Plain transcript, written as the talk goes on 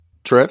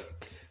Trev.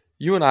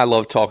 You and I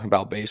love talking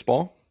about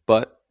baseball,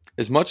 but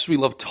as much as we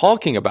love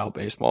talking about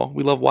baseball,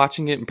 we love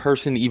watching it in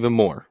person even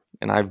more.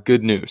 And I have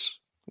good news.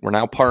 We're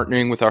now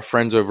partnering with our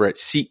friends over at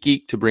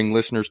SeatGeek to bring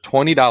listeners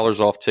 $20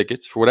 off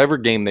tickets for whatever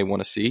game they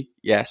want to see.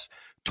 Yes,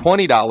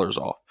 $20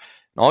 off.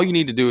 And all you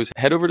need to do is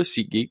head over to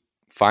SeatGeek,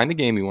 find the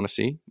game you want to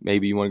see.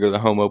 Maybe you want to go to the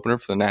home opener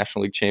for the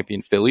National League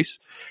champion Phillies.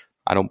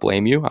 I don't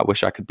blame you. I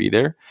wish I could be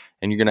there.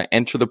 And you're going to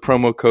enter the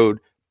promo code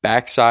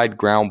Backside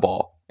Ground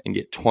Ball and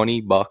get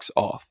 $20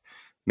 off.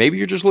 Maybe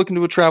you're just looking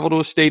to travel to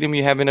a stadium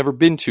you haven't ever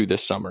been to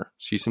this summer.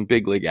 See some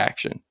big league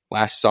action.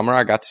 Last summer,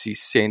 I got to see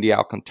Sandy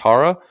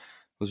Alcantara. It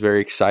was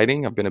very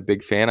exciting. I've been a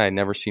big fan. I had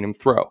never seen him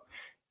throw.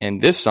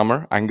 And this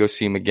summer, I can go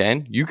see him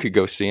again. You could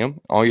go see him.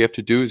 All you have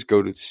to do is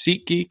go to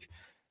SeatGeek,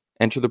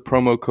 enter the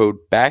promo code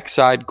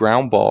Backside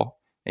Ground Ball,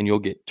 and you'll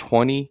get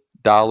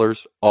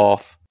 $20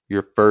 off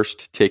your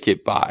first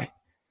ticket buy.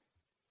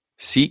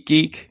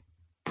 SeatGeek,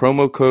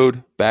 promo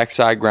code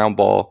Backside Ground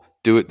Ball.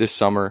 Do it this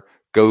summer.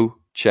 Go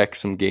check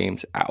some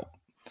games out.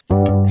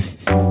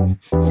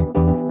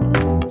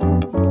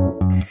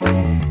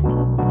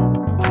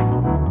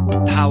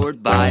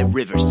 Powered by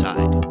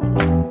Riverside.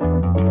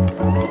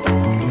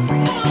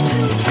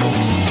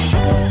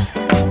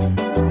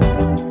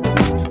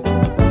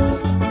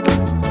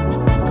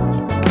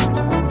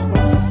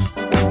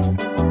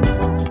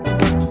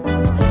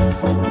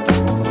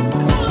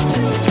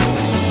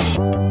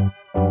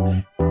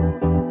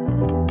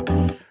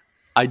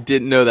 I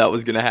didn't know that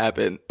was going to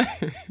happen.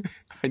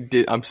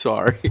 I'm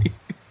sorry.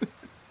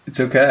 It's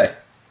okay.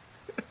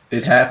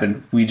 It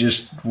happened. We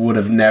just would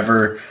have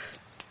never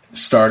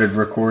started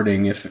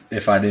recording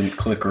if I didn't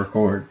click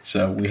record.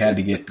 So we had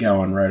to get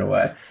going right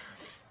away.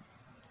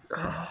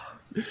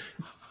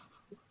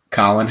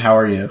 Colin, how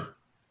are you?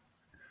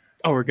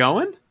 Oh, we're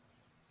going?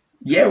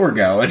 Yeah, we're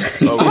going.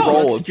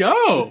 Let's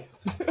go.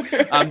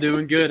 I'm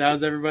doing good.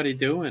 How's everybody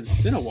doing?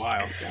 It's been a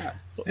while. God.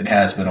 It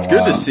has been a while. It's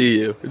good to see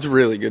you. It's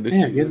really good to see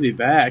you. Good to be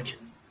back.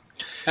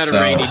 Had a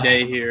rainy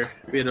day here.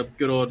 We had a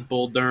good old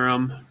Bull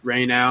Durham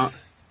rain out.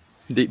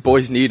 The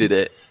boys needed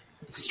it.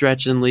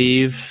 Stretch and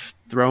leave,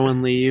 throw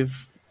and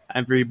leave.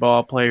 Every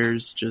ball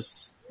player's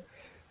just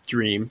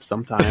dream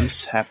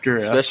sometimes after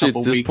especially a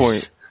couple at this weeks.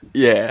 point.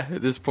 Yeah,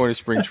 at this point of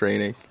spring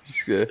training.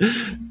 Just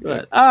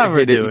But we're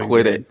hit it doing and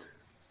quit good. it.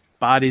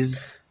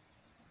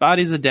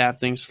 Body's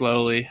adapting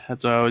slowly.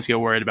 That's why I always get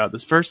worried about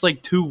this. First,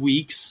 2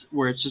 weeks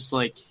where it's just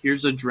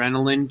here's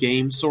adrenaline,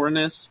 game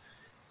soreness.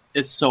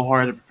 It's so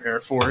hard to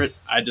prepare for it.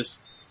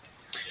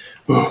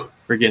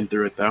 We're getting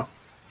through it, though.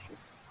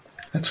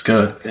 That's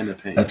good. Been a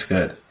pain. That's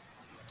good.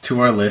 To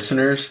our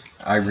listeners,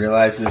 I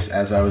realized this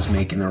as I was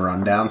making the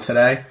rundown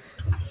today.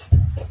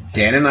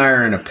 Dan and I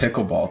are in a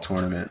pickleball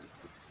tournament.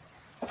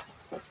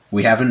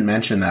 We haven't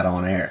mentioned that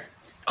on air.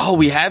 Oh,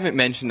 we haven't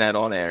mentioned that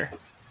on air.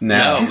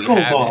 No, we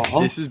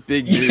haven't. This is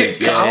big news.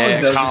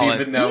 Colin doesn't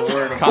Colin. even know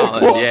we're in a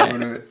Colin, pickleball yeah.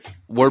 tournament.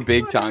 We're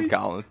big time,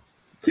 Colin.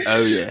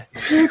 Oh, yeah.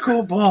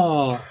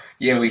 Pickleball.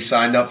 Yeah, we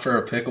signed up for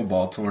a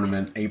pickleball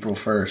tournament April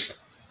 1st.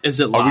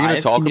 Is it live? Are we going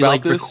to talk Can you,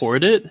 about this?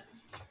 record it?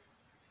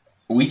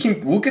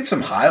 We'll get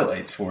some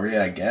highlights for you,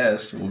 I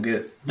guess. Nice.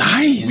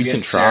 We can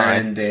get try. Sarah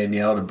and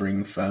Danielle to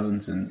bring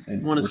phones and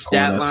Want a record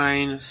stat us.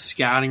 line,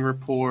 scouting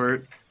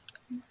report.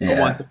 Yeah. I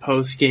want the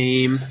post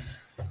game.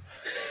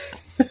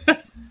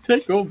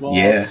 Pickleball.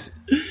 Yes.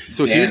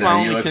 So Dan, here's my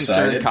are you only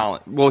concern, excited?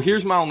 Colin. Well,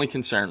 here's my only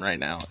concern right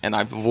now, and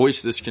I've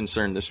voiced this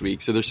concern this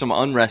week. So there's some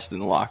unrest in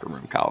the locker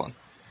room, Colin,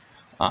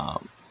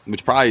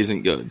 which probably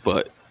isn't good.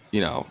 But,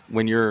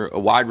 when you're a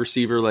wide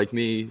receiver like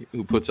me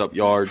who puts up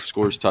yards,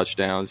 scores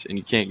touchdowns, and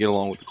you can't get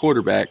along with the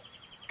quarterback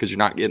because you're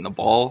not getting the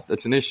ball,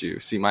 that's an issue.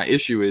 See, my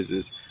issue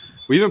is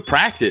we haven't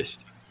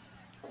practiced.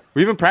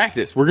 We're going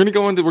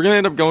to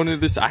end up going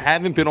into this. I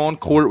haven't been on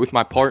court with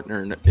my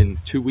partner in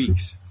 2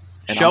 weeks.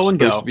 And Show and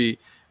go.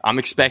 I'm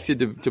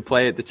expected to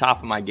play at the top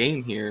of my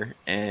game here,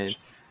 and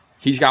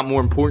he's got more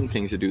important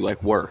things to do,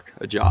 like work,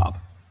 a job.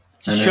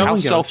 Just How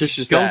selfish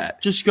is that?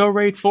 Just go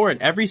right for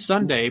it. Every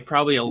Sunday,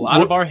 probably a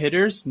lot of our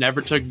hitters never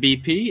took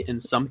BP,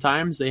 and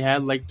sometimes they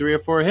had 3 or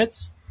 4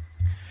 hits.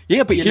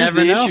 Yeah, but You here's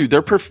never the know. issue.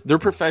 They're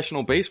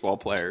professional baseball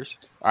players.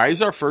 All right,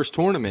 it's our first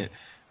tournament.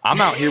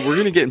 I'm out here. We're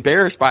going to get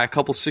embarrassed by a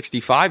couple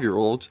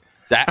 65-year-olds.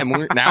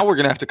 Now we're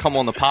going to have to come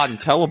on the pod and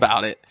tell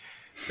about it.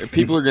 And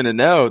people are going to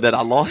know that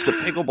I lost a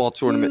pickleball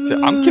tournament.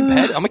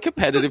 I'm a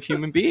competitive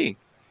human being.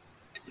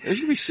 There's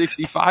going to be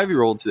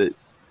 65-year-olds that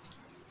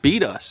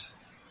beat us.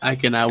 I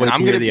cannot wait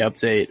to hear the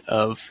update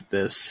of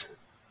this.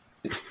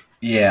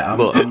 Yeah, I'm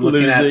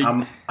looking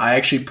at. I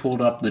actually pulled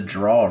up the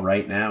draw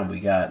right now.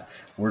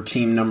 We're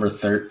team number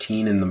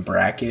 13 in the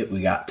bracket.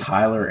 We got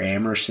Tyler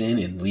Amerson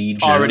and Lee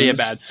Jones. Already a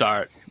bad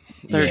start.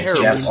 Yeah,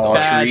 terrible Jeff start.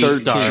 Autry, Bad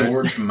start.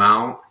 George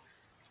Mount,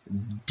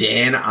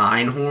 Dan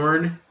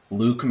Einhorn,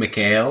 Luke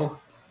McHale,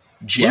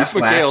 Jeff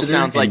Luke McHale Lassiter.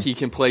 sounds like he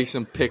can play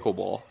some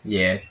pickleball.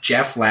 Yeah,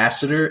 Jeff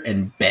Lassiter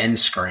and Ben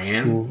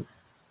Scran,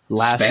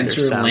 Lassiter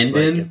Spencer sounds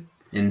Linden,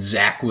 and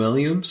Zach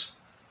Williams.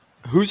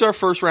 Who's our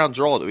first round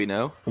draw? Do we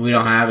know? We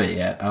don't have it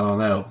yet. I don't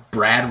know.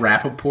 Brad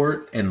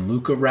Rappaport and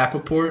Luca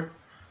Rappaport.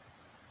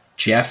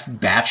 Jeff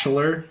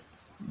Batchelor,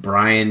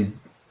 Brian,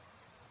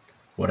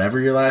 whatever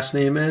your last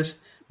name is,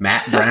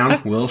 Matt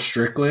Brown, Will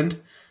Strickland,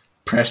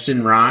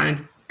 Preston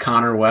Ryan,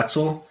 Connor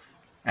Wetzel,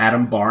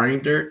 Adam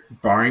Baringer,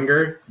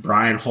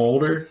 Brian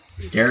Holder,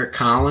 Derek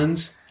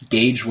Collins,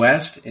 Gage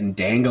West, and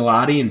Dan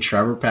Galati and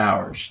Trevor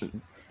Powers.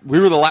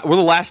 We're the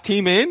last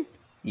team in?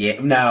 Yeah,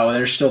 no,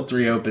 there's still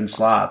 3 open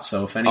slots.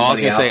 So if anybody I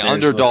was going to say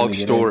underdog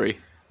story.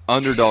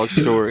 Underdog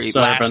story.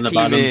 Last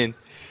team in.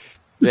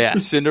 Yeah,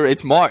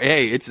 it's March.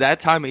 Hey, it's that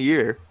time of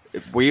year.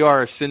 We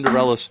are a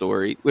Cinderella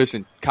story.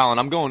 Listen, Colin,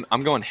 I'm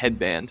going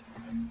headband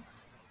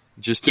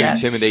just to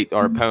intimidate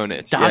our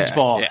opponents.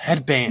 Dodgeball,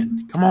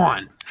 headband. Come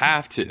on.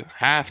 Have to. You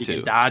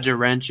can dodge a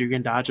wrench. You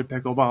can dodge a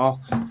pickleball.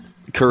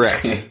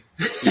 Correct.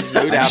 No doubt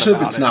I just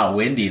hope it's not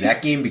windy.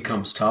 That game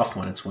becomes tough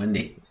when it's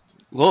windy.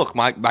 Look,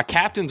 my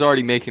captain's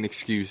already making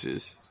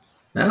excuses.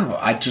 No,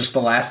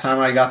 the last time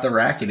I got the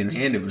racket in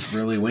hand, it was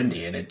really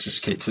windy, and it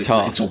just completely, it's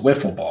tough. It's a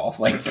wiffle ball.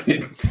 Like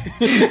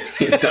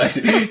it does.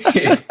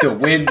 The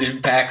wind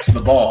impacts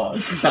the ball.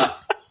 It's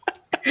not.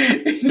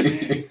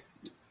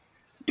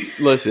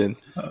 Listen,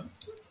 all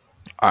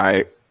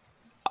right,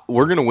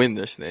 we're gonna win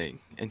this thing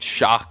and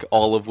shock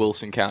all of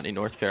Wilson County,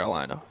 North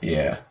Carolina.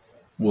 Yeah,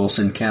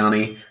 Wilson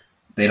County.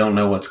 They don't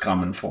know what's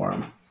coming for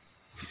them.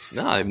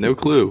 No, I have no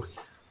clue.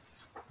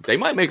 They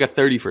might make a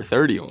 30 for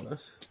 30 on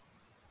us.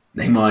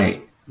 They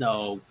might.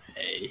 No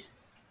way.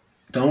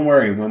 Don't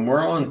worry. When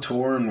we're on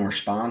tour and we're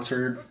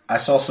sponsored, I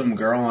saw some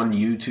girl on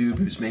YouTube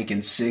who's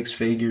making 6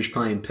 figures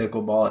playing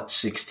pickleball at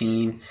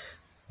 16.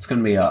 It's going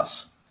to be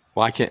us.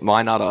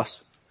 Why not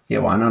us? Yeah,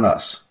 why not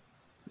us?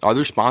 Are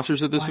there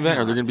sponsors at this event?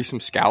 Are there going to be some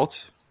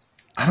scouts?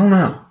 I don't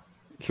know.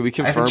 Can we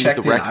confirm with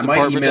the Rex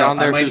department down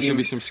there if there's going to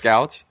be some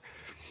scouts?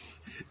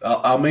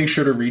 I'll make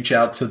sure to reach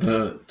out to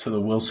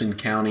the Wilson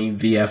County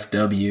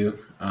VFW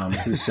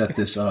who set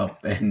this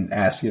up and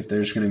ask if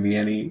there's going to be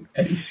any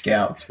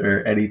scouts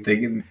or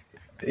anything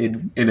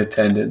in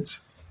attendance.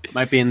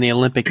 Might be in the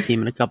Olympic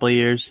team in a couple of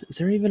years. Is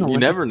there even Olympic you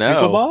never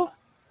know. pickleball?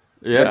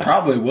 Yeah, there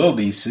probably will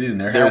be soon.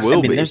 There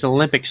will be. There's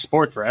Olympic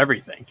sport for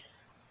everything.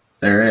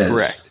 There is.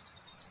 Correct.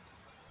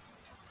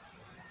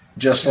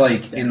 Just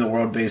like in the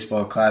World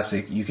Baseball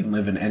Classic, you can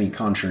live in any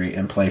country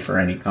and play for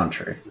any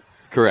country.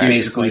 Correct. You're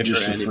basically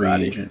just a free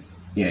agent.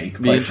 Yeah, you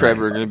can play. Me and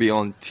Trevor are going to be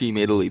on Team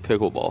Italy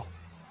pickleball.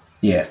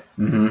 Yeah.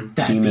 Mm-hmm.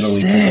 Team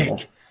Italy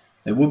pickleball.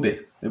 It will be.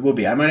 It will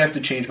be. I might have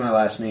to change my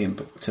last name.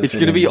 It's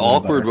going to be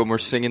awkward when we're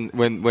singing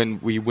when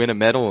we win a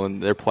medal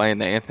and they're playing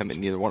the anthem and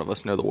neither one of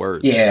us know the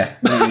words. Yeah.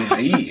 I don't know.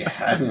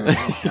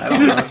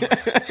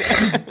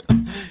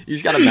 You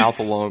just got to mouth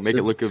along, make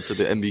it look good for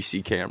the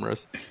NBC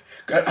cameras.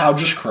 I'll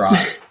just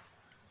cry.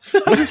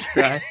 Just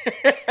cry.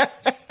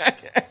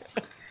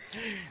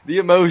 The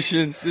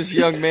emotions, this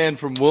young man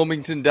from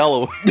Wilmington,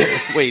 Delaware.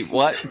 Wait,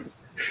 what?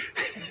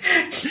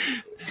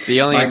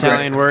 The only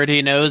Italian word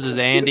he knows is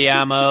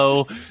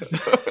andiamo.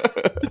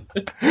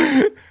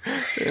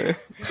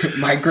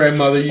 My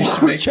grandmother used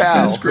to make the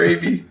best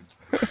gravy.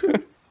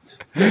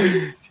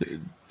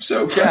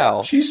 So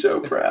proud. She's so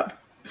proud.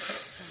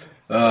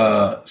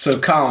 So,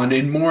 Colin,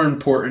 in more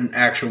important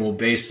actual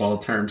baseball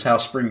terms,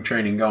 how's spring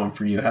training going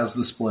for you? How's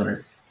the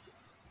splitter?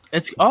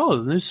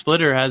 The new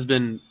splitter has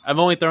been. I've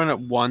only thrown it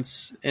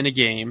once in a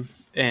game,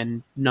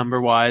 and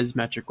number-wise,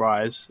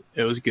 metric-wise,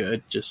 it was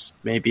good. Just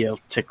maybe a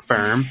tick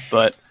firm,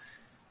 but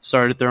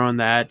started throwing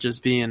that,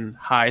 just being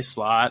high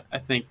slot. I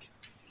think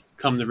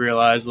come to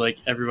realize, like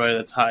everybody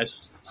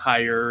that's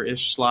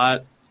higher-ish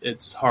slot,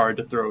 it's hard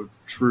to throw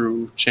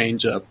true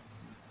changeup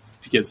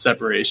to get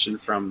separation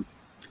from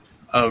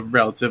a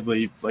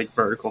relatively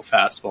vertical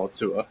fastball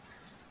to a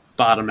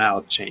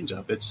bottom-out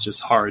changeup. It's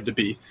just hard to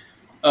be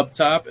up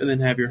top and then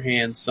have your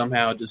hands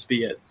somehow just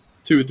be at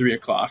 2 or 3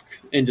 o'clock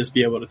and just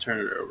be able to turn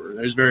it over.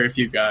 There's very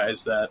few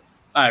guys that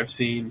I've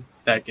seen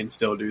that can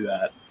still do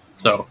that.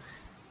 So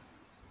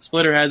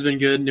splitter has been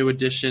good, new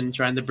addition,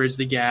 trying to bridge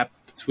the gap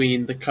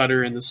between the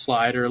cutter and the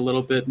slider a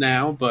little bit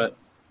now, but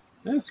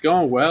it's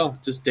going well,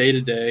 just day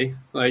to day.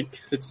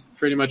 It's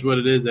pretty much what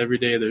it is. Every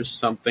day there's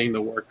something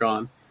to work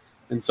on.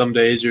 And some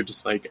days you're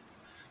just like,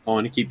 I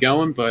want to keep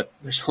going, but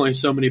there's only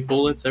so many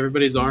bullets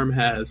everybody's arm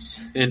has,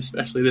 and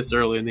especially this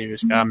early in the year,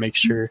 just got to make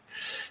sure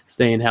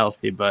staying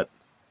healthy. But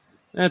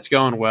that's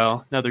going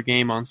well. Another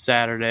game on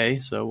Saturday,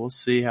 so we'll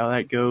see how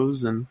that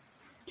goes and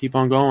keep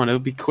on going. It'll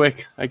be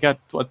quick. I got,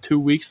 2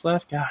 weeks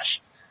left? Gosh.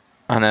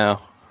 I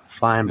know.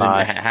 Flying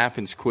by. It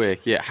happens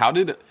quick. Yeah, how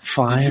did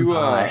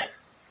by.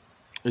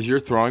 Is your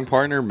throwing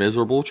partner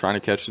miserable trying to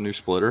catch the new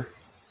splitter?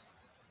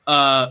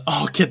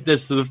 I'll get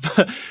this to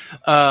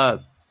the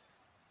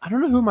I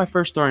don't know who my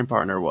first throwing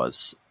partner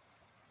was.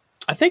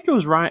 I think it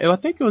was Ryan. I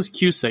think it was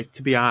Cusick,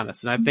 to be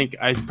honest. And I think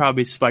I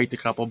probably spiked a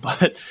couple.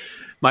 But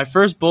my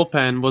first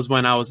bullpen was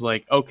when I was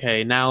like,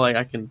 okay, now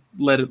I can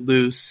let it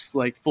loose,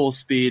 full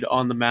speed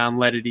on the mound,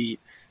 let it eat.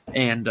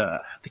 And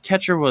the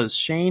catcher was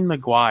Shane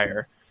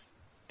McGuire.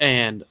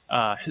 And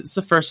it's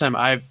the first time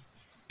I've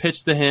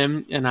pitched to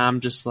him, and I'm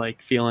just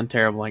feeling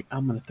terrible.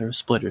 I'm going to throw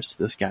splitters to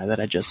this guy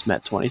that I just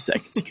met 20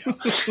 seconds ago.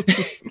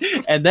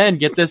 And then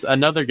get this,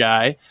 another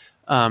guy.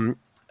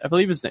 I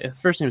believe his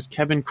first name was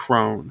Kevin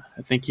Crone.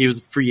 I think he was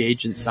a free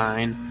agent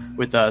sign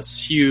with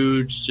us.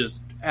 Huge,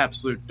 just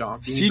absolute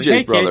donkey. CJ's like,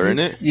 hey, brother, isn't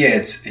it?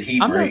 Yeah, he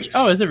breaks.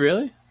 Oh, is it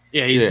really?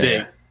 Yeah, he's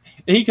big.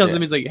 And he comes to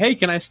me, he's like, hey,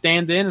 can I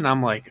stand in? And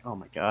I'm like, oh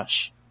my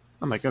gosh.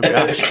 I'm like, oh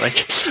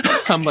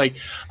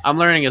gosh. I'm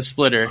learning a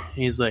splitter.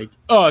 He's like,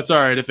 oh, it's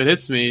all right. If it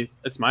hits me,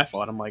 it's my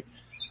fault. I'm like,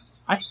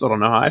 I still don't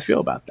know how I feel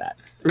about that.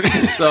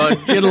 So I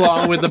get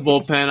along with the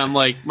bullpen. I'm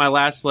like, my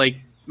last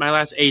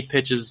 8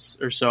 pitches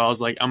or so, I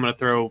was like, I'm going to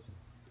throw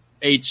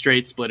 8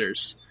 straight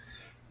splitters.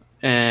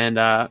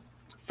 And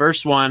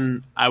first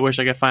one, I wish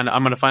I could find.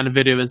 I'm going to find a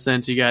video and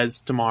send it to you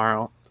guys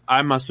tomorrow.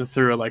 I must have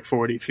threw it like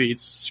 40 feet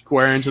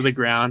square into the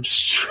ground,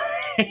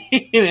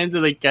 straight into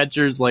the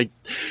catcher's like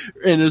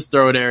in his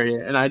throat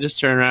area. And I just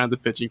turn around at the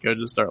pitching coach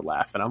and start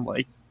laughing. I'm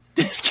like,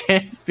 this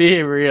can't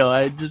be real.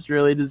 I just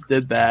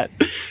did that.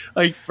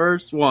 Like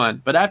first one.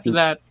 But after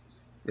that,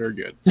 we were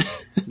good.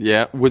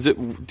 Yeah. Was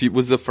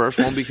the first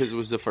one because it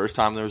was the first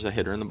time there was a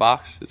hitter in the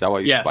box? Is that why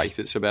you spiked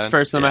it so bad?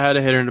 First time I had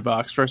a hitter in the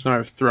box. First time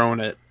I've thrown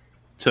it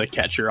to the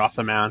catcher off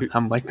the mound.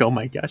 I'm like, oh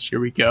my gosh,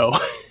 here we go.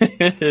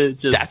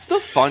 That's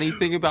the funny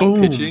thing about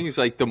pitching is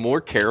like the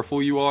more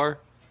careful you are,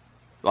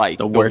 like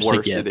the worse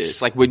it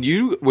is. Like when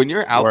you're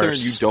out there and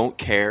you don't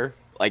care,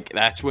 like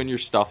that's when your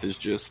stuff is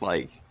just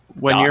like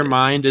when your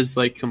mind is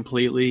like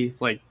completely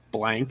like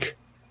blank.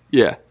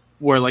 Yeah.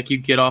 Where like you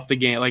get off the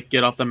game, like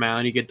get off the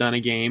mound, you get done a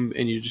game,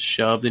 and you just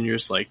shoved, and you're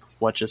just like,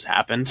 what just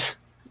happened?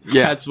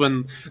 Yeah.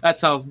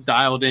 That's how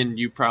dialed in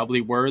you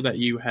probably were that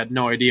you had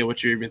no idea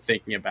what you're even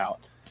thinking about.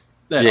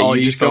 That all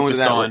you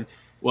focused on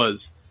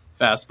was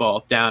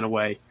fastball, down,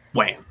 away,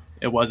 wham.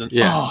 It wasn't,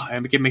 I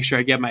can make sure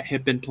I get my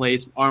hip in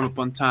place, arm up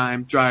on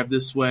time, drive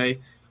this way.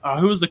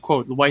 Who was the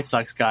quote? The White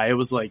Sox guy. It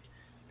was like,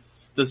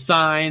 it's the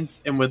signs,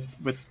 and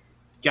with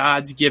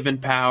God's given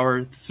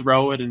power,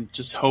 throw it and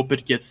just hope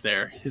it gets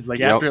there. It's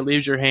like after it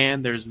leaves your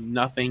hand, there's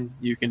nothing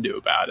you can do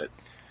about it.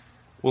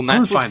 Well, and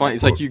that's what's funny.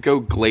 It's like you go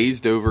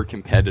glazed over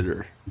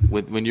competitor.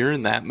 When you're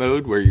in that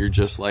mode where you're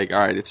just like, all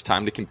right, it's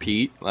time to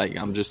compete. Like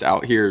I'm just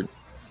out here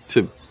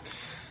to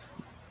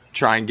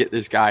try and get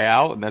this guy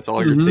out, and that's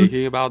all you're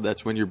thinking about.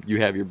 That's when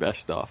you have your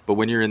best stuff. But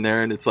when you're in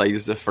there and it's like,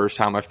 this is the first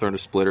time I've thrown a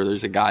splitter.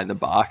 There's a guy in the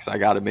box. I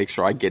got to make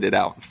sure I get it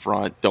out in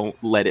front. Don't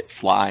let it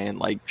fly and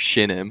like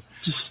shin him.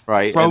 Just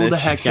right, throw the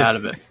heck out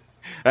of it.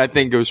 That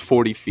thing goes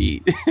 40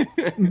 feet.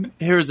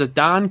 Here's a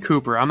Don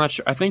Cooper. I'm not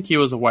sure. I think he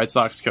was a White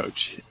Sox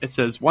coach. It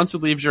says, once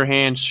it leaves your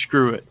hand,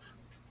 screw it.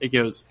 It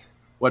goes,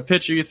 what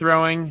pitch are you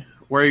throwing?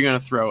 Where are you going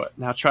to throw it?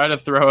 Now try to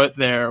throw it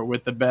there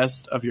with the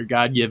best of your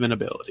God-given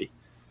ability.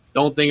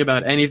 Don't think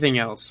about anything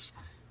else.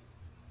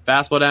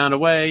 Fastball down,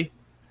 away.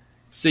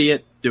 See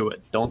it, do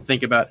it. Don't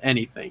think about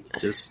anything.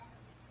 Just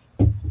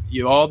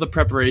all the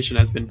preparation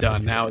has been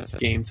done. Now it's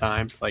game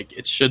time. Like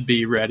it should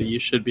be ready. You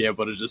should be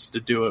able to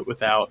do it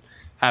without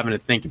having to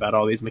think about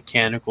all these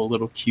mechanical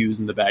little cues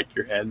in the back of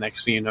your head.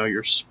 Next thing you know,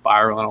 you're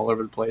spiraling all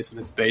over the place and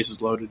it's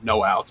bases loaded,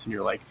 no outs, and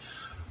you're like,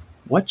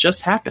 what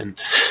just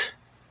happened?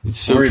 It's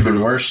so or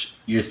even worse,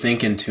 you're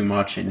thinking too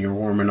much and you're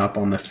warming up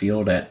on the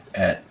field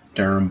at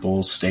Durham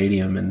Bulls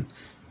Stadium and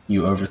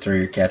you overthrow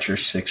your catcher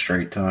 6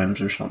 straight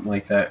times or something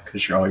like that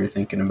because all you're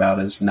thinking about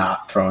is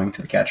not throwing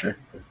to the catcher.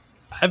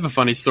 I have a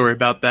funny story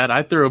about that.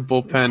 I threw a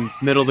bullpen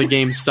middle of the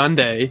game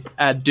Sunday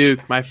at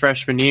Duke my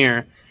freshman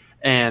year,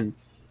 and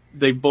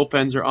the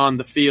bullpens are on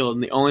the field,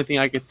 and the only thing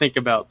I could think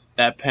about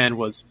that pen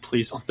was,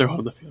 please don't throw it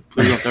on the field.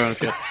 Please don't throw it on the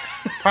field.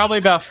 Probably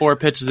about 4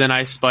 pitches in,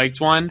 I spiked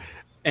one,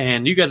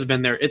 and you guys have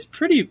been there. It's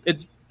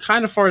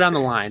kind of far down the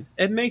line.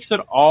 It makes it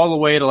all the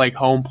way to like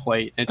home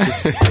plate, and it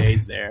just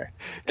stays there.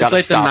 It's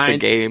like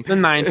the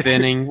ninth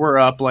inning. We're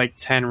up like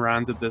 10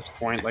 runs at this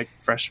point, like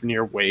freshman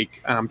year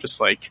Wake, and I'm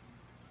just like,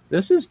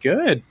 this is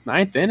good.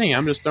 9th inning.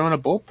 I'm just throwing a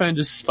bullpen,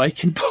 just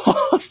spiking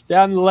balls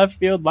down the left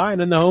field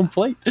line in the home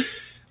plate.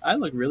 I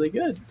look really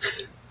good.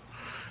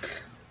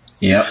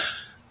 Yep.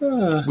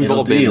 We've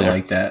all been there.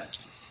 Like that.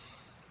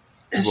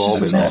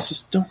 It's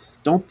just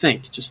don't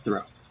think. Just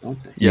throw.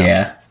 Don't think.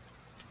 Yeah.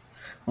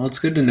 Well, it's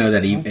good to know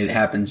that it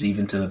happens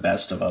even to the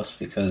best of us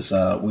because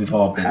we've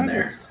all been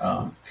there.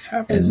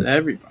 Happens to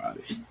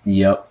everybody.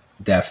 Yep,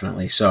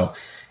 definitely. So,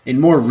 in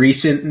more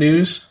recent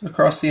news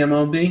across the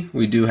MLB,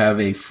 we do have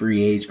a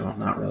free agent, well,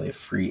 not really a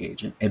free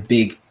agent, a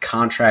big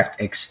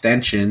contract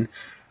extension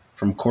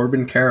from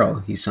Corbin Carroll.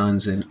 He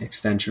signs an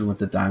extension with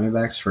the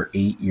Diamondbacks for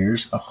 8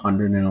 years,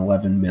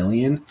 $111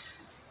 million.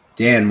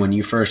 Dan, when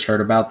you first heard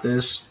about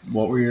this,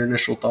 what were your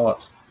initial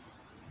thoughts?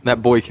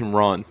 That boy can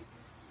run.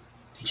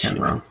 He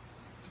can run.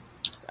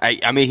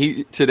 I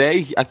mean,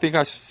 I think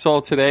I saw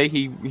today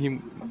he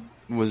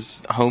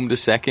was home to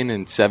second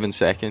in 7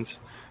 seconds,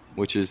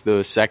 which is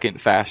the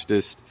second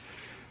fastest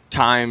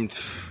timed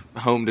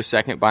home to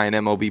second by an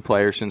MLB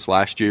player since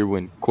last year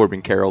when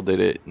Corbin Carroll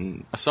did it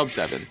in a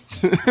sub-7.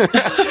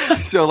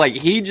 So, like,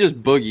 he just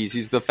boogies.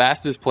 He's the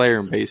fastest player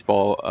in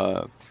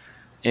baseball.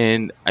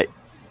 And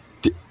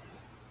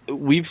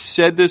we've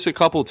said this a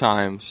couple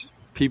times.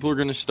 People are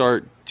going to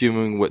start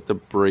doing what the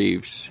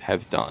Braves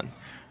have done.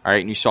 All right,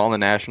 and you saw the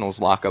Nationals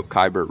lock up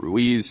Kybert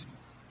Ruiz.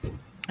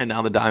 And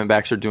now the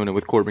Diamondbacks are doing it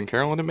with Corbin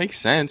Carroll, and it makes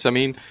sense. I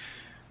mean,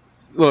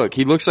 look,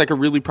 he looks like a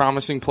really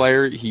promising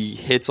player. He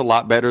hits a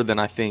lot better than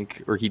I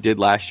think, or he did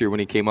last year when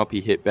he came up.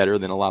 He hit better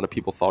than a lot of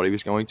people thought he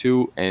was going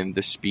to, and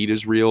the speed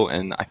is real,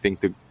 and I think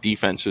the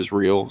defense is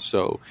real.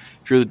 So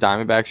if you're the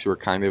Diamondbacks, who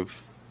are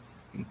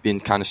been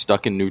kind of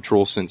stuck in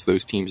neutral since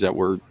those teams that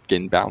were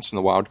getting bounced in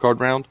the wild card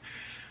round,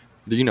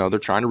 they're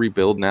trying to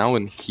rebuild now,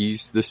 and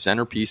he's the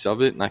centerpiece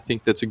of it, and I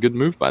think that's a good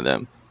move by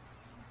them.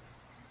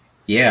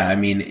 Yeah, I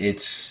mean,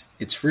 it's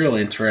real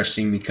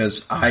interesting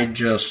because I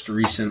just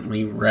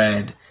recently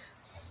read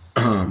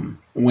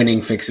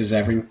Winning Fixes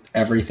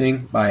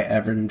Everything by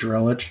Evan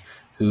Drellich,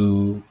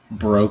 who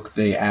broke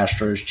the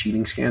Astros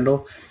cheating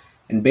scandal.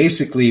 And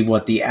basically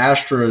what the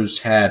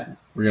Astros had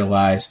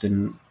realized,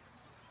 and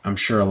I'm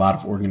sure a lot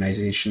of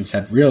organizations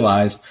had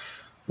realized,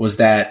 was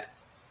that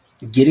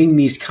getting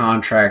these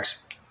contracts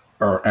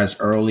as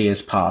early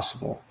as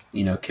possible,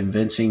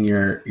 convincing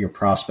your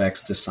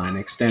prospects to sign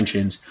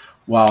extensions,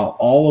 while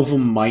all of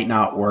them might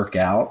not work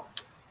out,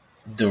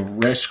 the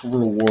risk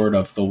reward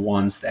of the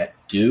ones that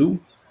do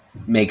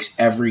makes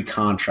every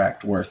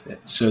contract worth it.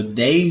 So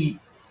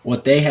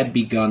what they had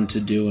begun to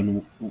do,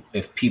 and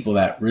if people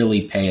that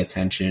really pay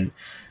attention,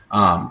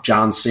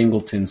 John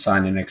Singleton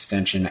signed an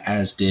extension,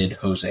 as did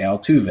Jose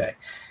Altuve.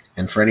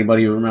 And for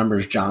anybody who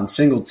remembers, John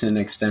Singleton's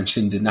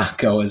extension did not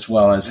go as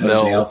well as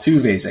Jose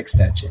Altuve's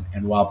extension.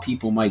 And while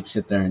people might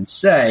sit there and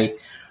say,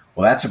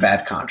 well, that's a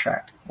bad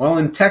contract. Well,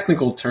 in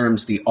technical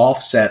terms, the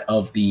offset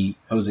of the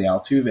Jose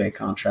Altuve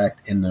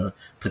contract and the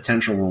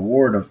potential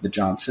reward of the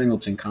John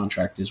Singleton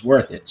contract is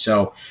worth it.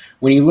 So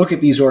when you look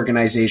at these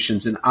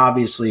organizations, and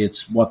obviously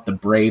it's what the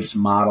Braves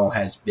model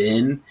has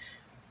been,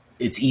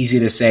 it's easy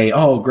to say,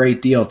 oh,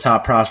 great deal,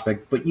 top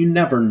prospect, but you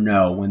never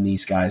know when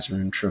these guys are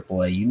in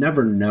AAA. You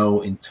never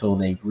know until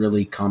they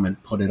really come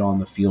and put it on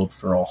the field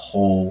for a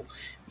whole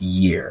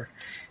year.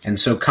 And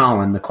so,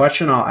 Colin, the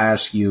question I'll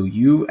ask you,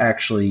 you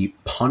actually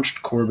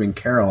punched Corbin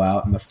Carroll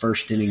out in the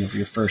first inning of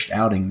your first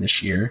outing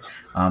this year.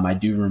 I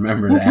do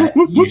remember that,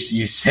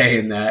 you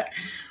saying that.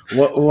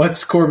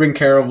 What's Corbin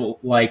Carroll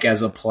like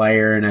as a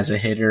player and as a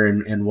hitter,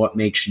 and what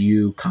makes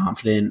you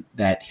confident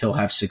that he'll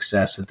have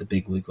success at the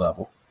big league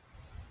level?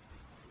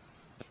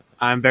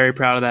 I'm very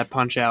proud of that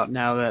punch out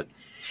now that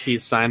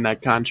he's signed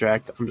that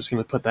contract. I'm just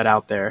going to put that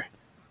out there.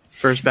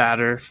 First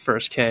batter,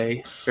 first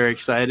K, very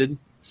excited.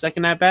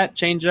 Second at bat,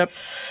 change up,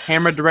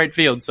 hammered to right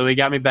field, so he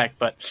got me back.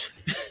 But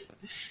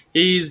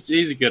he's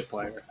a good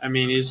player. I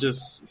mean,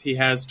 he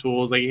has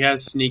tools. Like, he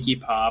has sneaky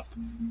pop.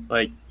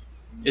 Like,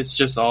 it's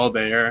just all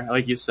there.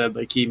 Like you said,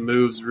 like, he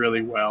moves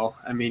really well.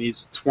 I mean,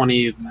 he's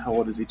 20. How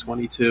old is he?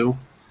 22.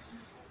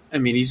 I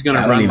mean, he's going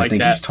to run like that.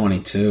 I don't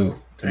even think he's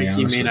 22. Like,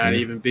 he may not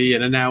even be.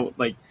 And now,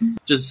 like,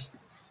 just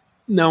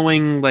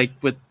knowing, like,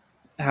 with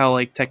how,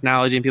 like,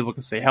 technology and people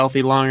can stay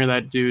healthy longer,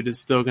 that dude is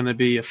still going to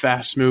be a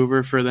fast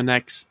mover for the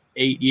next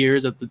 8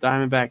 years that the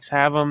Diamondbacks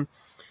have him.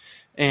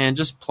 And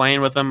just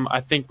playing with him, I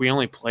think we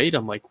only played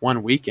him, like,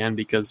 one weekend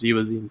because he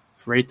was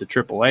right to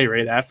AAA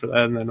right after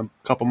that, and then a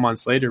couple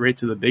months later right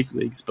to the big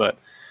leagues. But,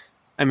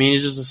 I mean,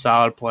 he's just a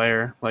solid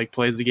player, like,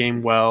 plays the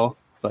game well,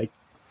 like,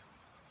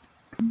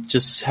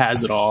 just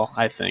has it all,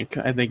 I think.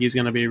 I think he's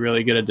going to be a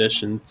really good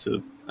addition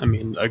to, I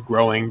mean, a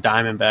growing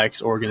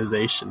Diamondbacks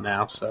organization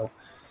now. So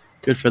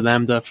good for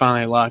them to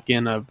finally lock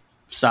in a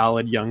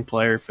solid young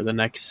player for the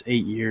next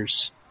 8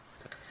 years.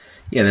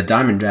 Yeah, the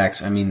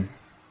Diamondbacks, I mean,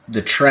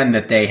 the trend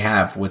that they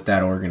have with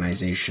that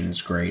organization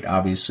is great.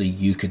 Obviously,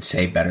 you could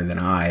say better than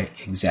I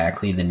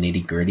exactly the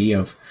nitty-gritty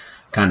of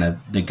kind of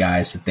the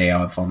guys that they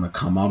have on the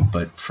come up,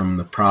 but from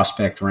the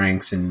prospect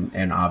ranks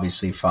and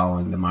obviously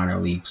following the minor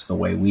leagues the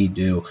way we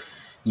do,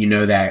 you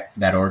know that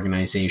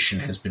organization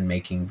has been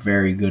making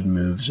very good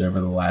moves over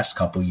the last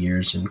couple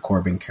years, and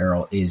Corbin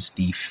Carroll is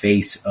the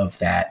face of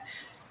that,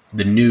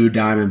 the new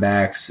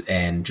Diamondbacks,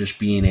 and just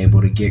being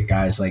able to get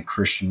guys like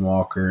Christian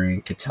Walker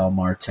and Ketel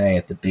Marte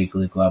at the big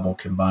league level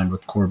combined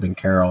with Corbin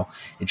Carroll.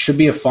 It should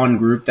be a fun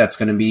group that's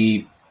going to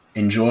be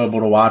enjoyable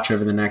to watch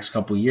over the next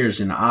couple years.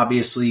 And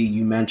obviously,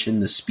 you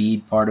mentioned the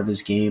speed part of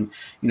his game.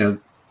 You know,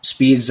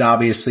 speed is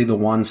obviously the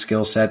one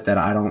skill set that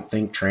I don't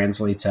think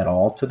translates at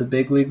all to the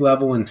big league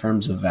level in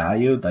terms of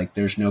value. Like,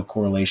 there's no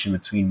correlation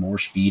between more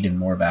speed and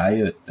more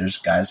value. There's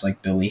guys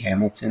like Billy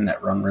Hamilton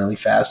that run really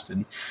fast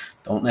and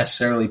don't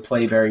necessarily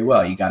play very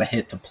well. You got to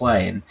hit to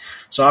play. And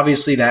so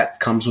obviously that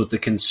comes with the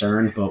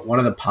concern, but one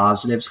of the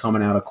positives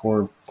coming out of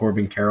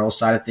Corbin Carroll's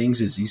side of things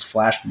is he's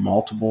flashed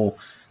multiple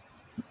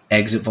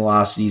exit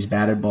velocities,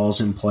 batted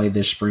balls in play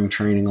this spring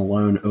training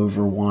alone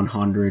over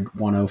 100,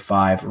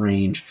 105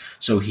 range.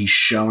 So he's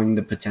showing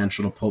the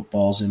potential to put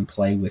balls in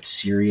play with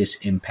serious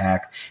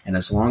impact. And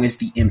as long as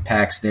the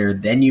impact's there,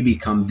 then you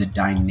become the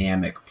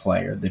dynamic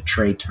player, the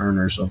Trey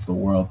Turners of the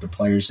world, the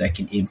players that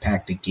can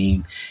impact a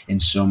game in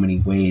so many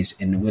ways.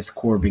 And with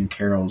Corbin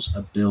Carroll's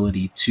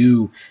ability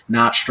to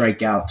not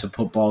strike out, to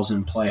put balls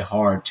in play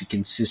hard, to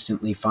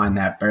consistently find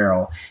that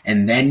barrel,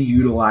 and then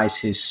utilize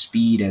his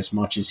speed as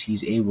much as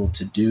he's able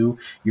to do, 2,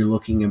 you're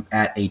looking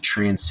at a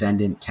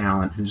transcendent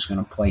talent who's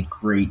going to play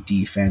great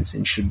defense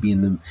and should be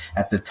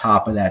at the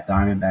top of that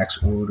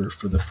Diamondbacks order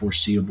for the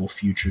foreseeable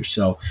future.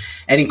 So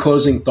any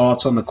closing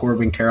thoughts on the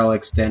Corbin Carroll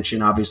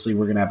extension? Obviously,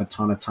 we're going to have a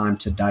ton of time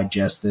to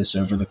digest this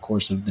over the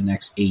course of the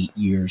next 8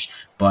 years,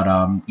 but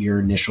your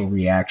initial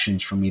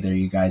reactions from either of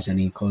you guys,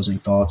 any closing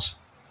thoughts?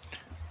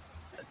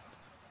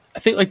 I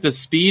think like the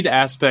speed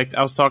aspect,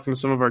 I was talking to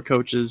some of our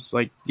coaches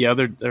like the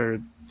other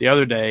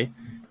day,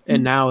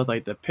 and now with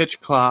like the pitch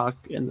clock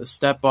and the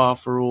step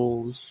off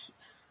rules,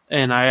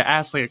 and I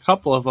asked like a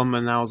couple of them,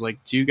 and I was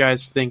like, do you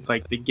guys think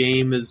like the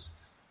game is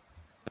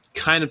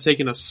kind of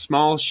taking a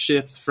small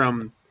shift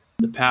from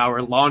the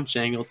power launch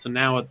angle to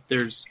now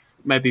there's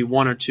might be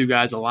one or two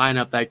guys a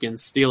lineup that can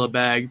steal a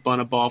bag,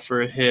 bunt a ball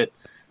for a hit?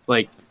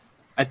 Like,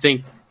 I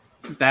think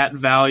that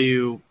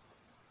value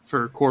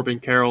for Corbin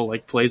Carroll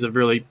like plays a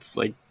really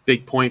like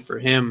big point for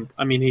him.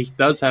 I mean, he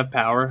does have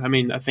power. I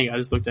mean, I think I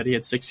just looked at he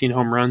had 16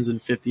 home runs in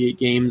 58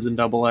 games in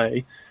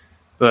Double-A,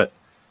 but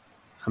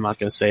I'm not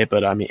going to say it.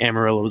 But I mean,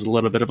 Amarillo was a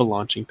little bit of a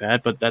launching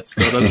pad, but that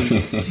still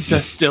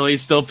doesn't.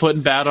 He's still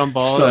putting bat on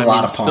ball. Still a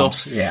lot of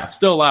pumps.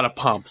 Still a lot of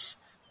pumps.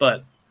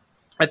 But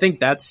I think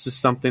that's just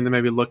something to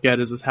maybe look at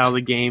is how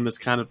the game is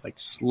kind of like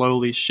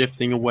slowly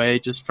shifting away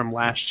just from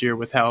last year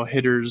with how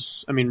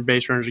base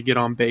runners would get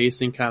on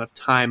base and kind of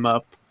time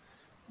up,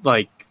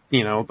 like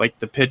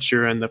the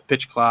pitcher and the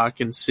pitch clock,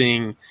 and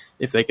seeing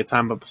if they could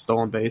time up a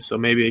stolen base. So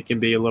maybe it can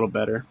be a little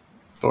better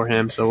for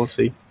him. So we'll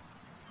see.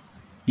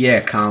 Yeah,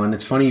 Colin,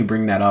 it's funny you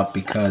bring that up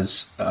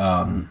because,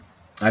 Dan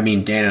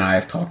and I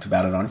have talked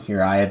about it on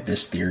here. I have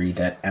this theory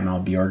that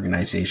MLB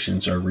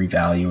organizations are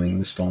revaluing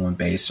the stolen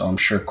base. So I'm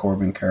sure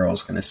Corbin Carroll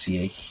is going to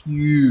see a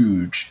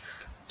huge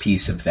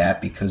piece of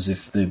that, because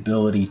if the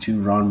ability to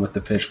run with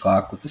the pitch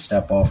clock, with the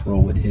step-off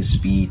rule, with his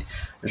speed,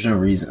 there's no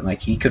reason.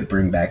 Like, he could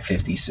bring back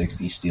 50,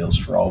 60 steals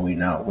for all we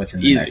know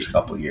within the next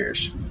couple of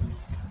years.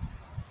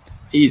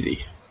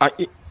 Easy. I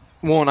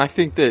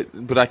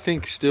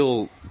think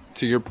still,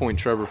 to your point,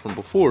 Trevor, from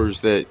before,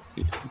 is that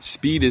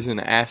speed is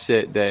an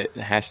asset that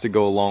has to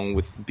go along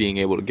with being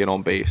able to get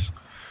on base,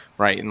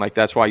 right? And like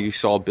that's why you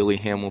saw Billy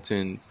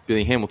Hamilton.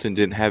 Billy Hamilton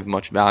didn't have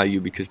much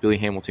value because Billy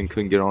Hamilton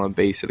couldn't get on a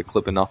base at a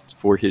clip enough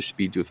for his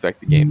speed to affect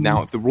the game.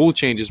 Now, if the rule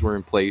changes were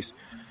in place,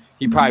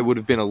 he probably would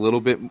have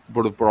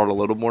brought a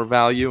little more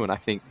value. And I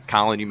think,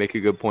 Colin, you make a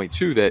good point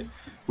too, that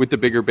with the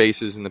bigger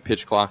bases and the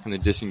pitch clock and the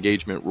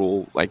disengagement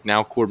rule, like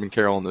now Corbin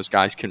Carroll and those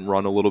guys can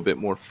run a little bit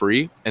more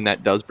free, and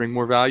that does bring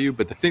more value.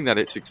 But the thing that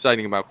it's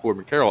exciting about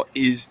Corbin Carroll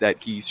is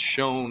that he's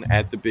shown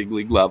at the big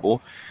league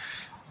level,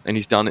 and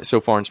he's done it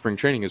so far in spring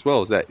training as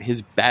well, is that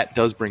his bat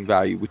does bring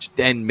value, which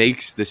then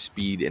makes the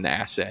speed an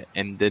asset,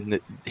 and then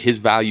his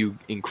value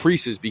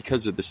increases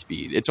because of the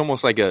speed. It's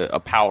almost like a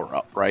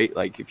power-up, right?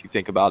 Like if you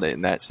think about it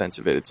in that sense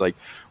of it, it's like,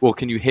 well,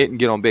 can you hit and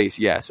get on base?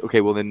 Yes.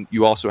 Okay, well then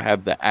you also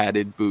have the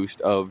added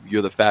boost of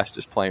you're the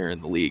fastest player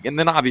in the league. And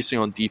then obviously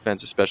on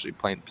defense, especially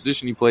playing the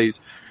position he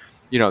plays,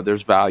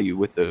 there's value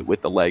with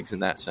the legs in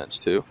that sense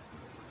too.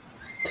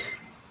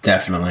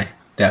 Definitely.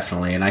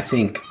 And I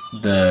think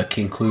the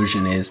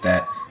conclusion is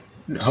that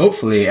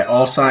hopefully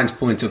all signs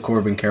point to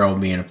Corbin Carroll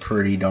being a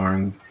pretty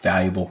darn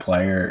valuable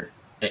player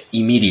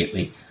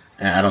immediately.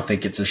 I don't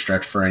think it's a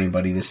stretch for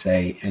anybody to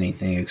say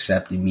anything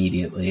except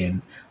immediately.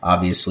 And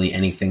obviously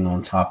anything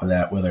on top of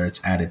that, whether it's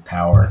added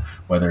power,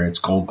 whether it's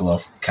Gold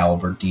Glove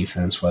caliber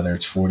defense, whether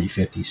it's 40,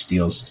 50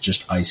 steals,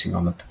 just icing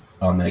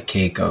on the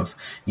cake of,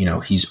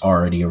 he's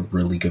already a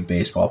really good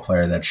baseball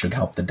player that should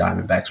help the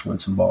Diamondbacks win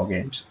some ball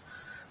games.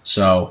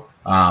 So,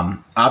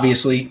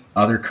 obviously,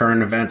 other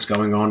current events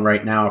going on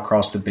right now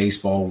across the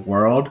baseball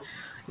world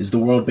is the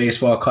World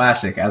Baseball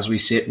Classic. As we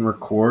sit and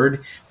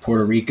record,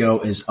 Puerto Rico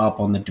is up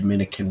on the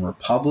Dominican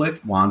Republic.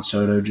 Juan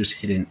Soto just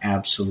hit an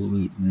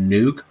absolute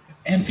nuke.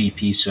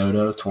 MVP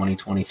Soto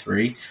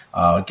 2023.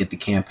 Get the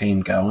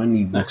campaign going.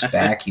 He looks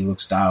back. He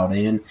looks dialed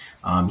in.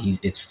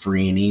 It's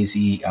free and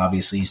easy.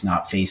 Obviously, he's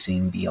not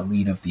facing the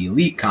elite of the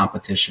elite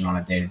competition on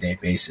a day-to-day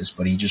basis,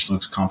 but he just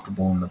looks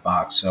comfortable in the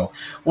box. So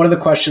one of the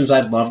questions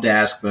I'd love to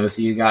ask both of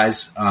you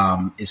guys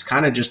is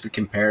kind of just the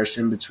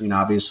comparison between,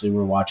 obviously,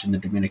 we're watching the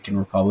Dominican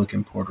Republic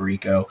and Puerto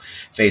Rico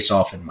face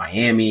off in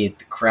Miami.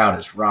 The crowd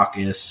is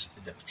raucous.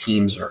 The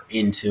teams are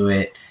into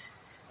it.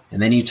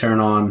 And then you turn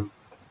on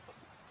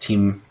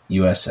Team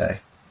USA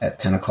at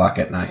 10 o'clock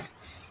at night.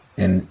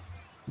 And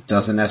it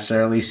doesn't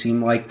necessarily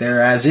seem like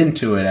they're as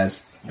into it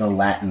as the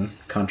Latin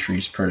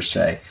countries per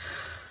se.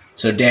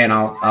 So, Dan,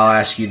 I'll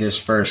ask you this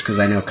first because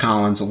I know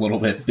Colin's a little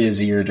bit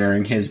busier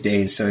during his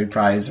days, so he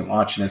probably isn't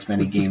watching as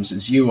many games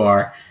as you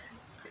are.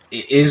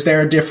 Is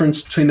there a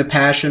difference between the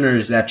passion, or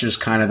is that just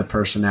kind of the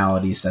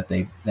personalities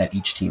that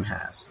each team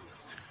has?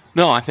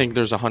 No, I think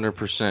there's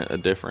 100% a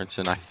difference,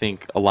 and I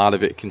think a lot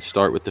of it can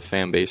start with the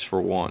fan base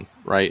for one,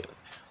 right?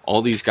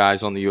 All these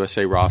guys on the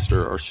USA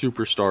roster are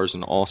superstars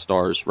and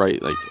all-stars,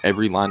 right? Like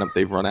every lineup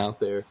they've run out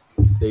there,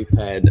 they've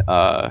had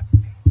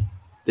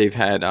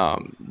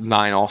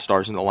 9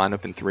 all-stars in the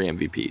lineup and 3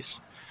 MVPs.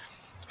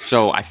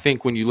 So I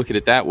think when you look at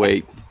it that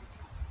way,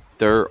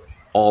 they're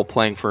all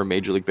playing for a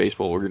Major League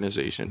Baseball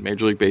organization.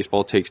 Major League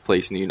Baseball takes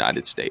place in the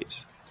United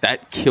States.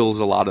 That kills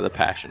a lot of the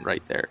passion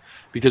right there.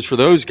 Because for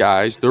those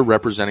guys, they're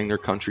representing their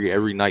country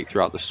every night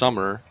throughout the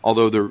summer,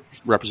 although they're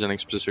representing a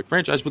specific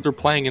franchise, but they're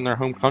playing in their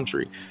home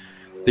country.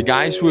 The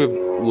guys who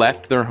have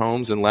left their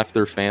homes and left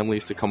their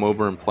families to come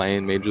over and play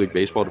in Major League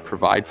Baseball to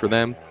provide for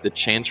them, the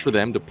chance for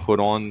them to put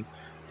on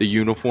the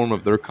uniform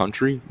of their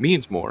country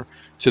means more.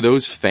 To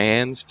those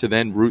fans, to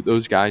then root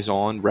those guys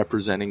on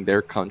representing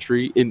their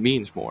country, it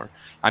means more.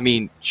 I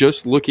mean,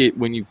 just look at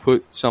when you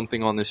put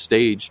something on this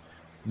stage,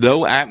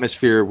 though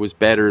atmosphere was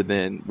better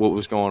than what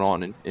was going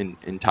on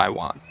in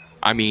Taiwan.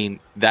 I mean,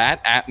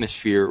 that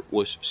atmosphere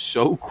was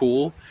so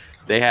cool.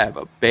 They have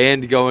a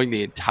band going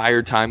the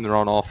entire time they're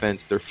on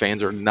offense. Their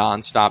fans are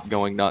nonstop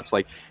going nuts.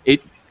 Like,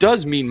 it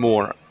does mean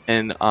more.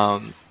 And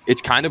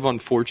it's kind of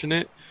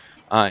unfortunate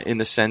in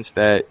the sense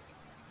that,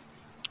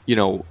 you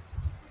know,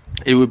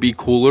 it would be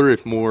cooler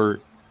if more,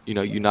 you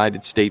know,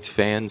 United States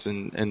fans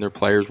and their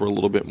players were a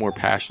little bit more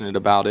passionate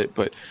about it.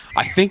 But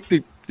I think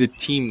the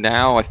team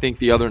now, I think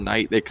the other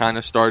night they kind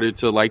of started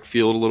to like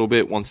feel it a little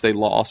bit once they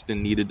lost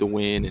and needed to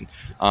win.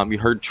 And you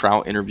heard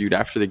Trout interviewed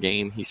after the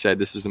game. He said,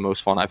 "This is the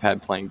most fun I've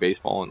had playing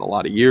baseball in a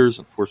lot of years."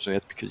 Unfortunately,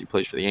 that's because he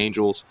plays for the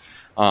Angels.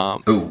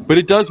 But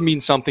it does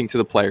mean something to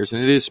the players,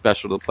 and it is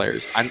special to the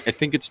players. I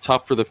think it's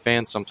tough for the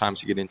fans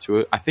sometimes to get into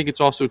it. I think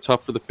it's also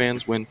tough for the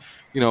fans when,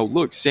 you know,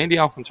 look, Sandy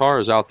Alcantara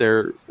is out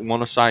there,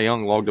 won a Cy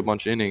Young, logged a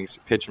bunch of innings,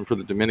 pitching for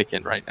the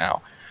Dominican right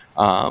now.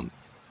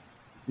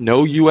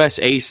 No U.S.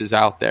 ace is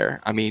out there.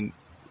 I mean,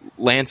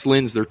 Lance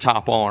Lynn's their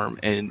top arm,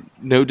 and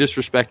no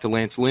disrespect to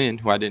Lance Lynn,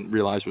 who I didn't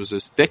realize was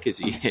as thick as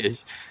he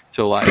is,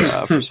 till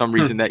for some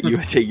reason that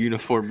USA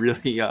uniform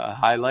really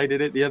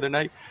highlighted it the other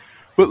night.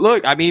 But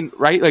look, I mean,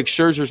 right, like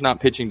Scherzer's not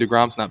pitching,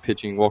 DeGrom's not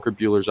pitching, Walker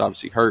Buehler's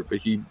obviously hurt, but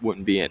he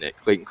wouldn't be in it.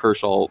 Clayton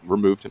Kershaw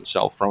removed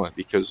himself from it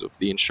because of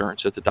the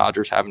insurance that the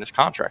Dodgers have in his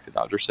contract. The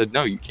Dodgers said,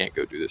 no, you can't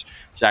go do this.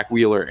 Zach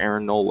Wheeler,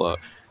 Aaron Nola,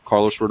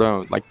 Carlos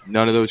Rodon, like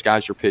none of those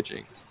guys are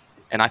pitching.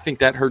 And I think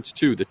that hurts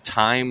too. The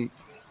time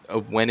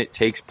of when it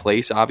takes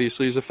place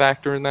obviously is a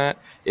factor in that.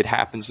 It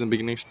happens in the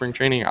beginning of spring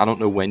training. I don't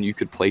know when you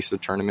could place the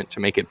tournament to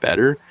make it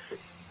better.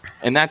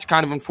 And that's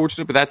kind of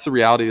unfortunate, but that's the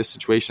reality of the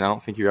situation. I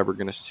don't think you're ever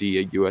going to see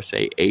a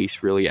USA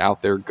ace really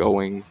out there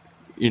going,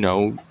 you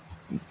know,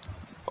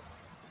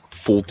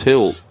 full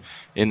tilt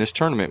in this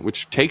tournament,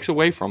 which takes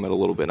away from it a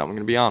little bit. I'm going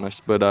to be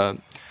honest. But,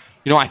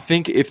 you know, I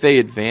think if they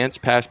advance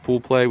past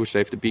pool play, which they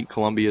have to beat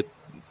Colombia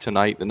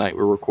tonight, the night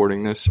we're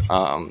recording this,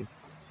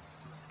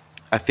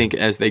 I think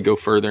as they go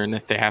further and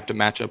if they have to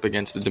match up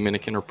against the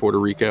Dominican or Puerto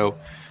Rico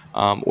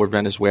or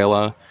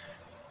Venezuela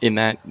in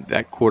that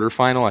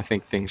quarterfinal, I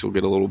think things will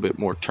get a little bit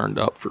more turned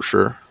up for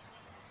sure.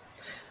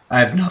 I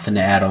have nothing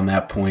to add on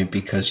that point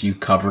because you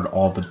covered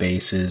all the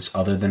bases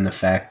other than the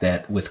fact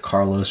that with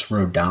Carlos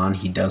Rodon,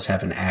 he does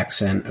have an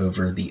accent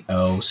over the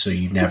O, so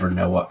you never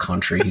know what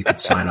country he could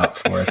sign up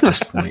for at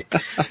this point.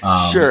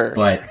 Sure.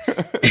 But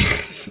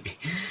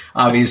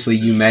obviously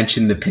you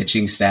mentioned the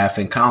pitching staff,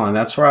 and Colin,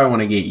 that's where I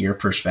want to get your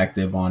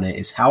perspective on it,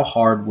 is how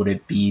hard would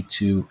it be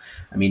to,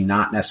 I mean,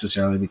 not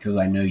necessarily because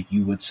I know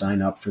you would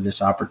sign up for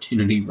this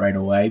opportunity right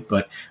away,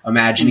 but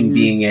imagining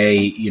being a,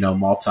 you know,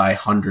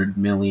 multi-$100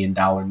 million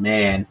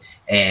man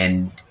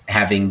and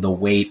having the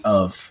weight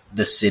of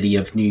the city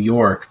of New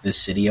York, the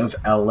city of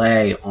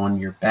LA on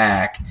your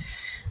back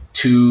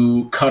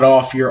to cut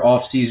off your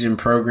off-season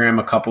program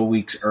a couple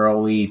weeks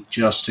early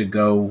just to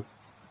go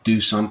do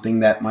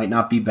something that might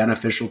not be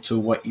beneficial to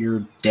what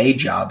your day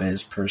job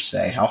is per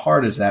se. How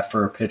hard is that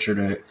for a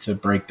pitcher to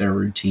break their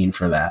routine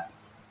for that?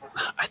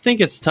 I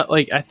think it's tough.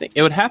 Like, I think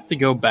it would have to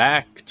go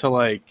back to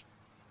like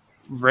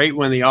right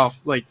when the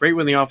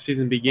off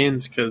season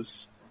begins.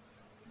 Cause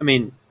I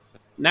mean,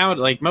 now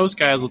like most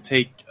guys will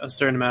take a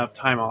certain amount of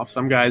time off.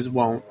 Some guys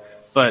won't,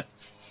 but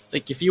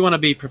like if you want to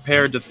be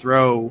prepared to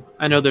throw,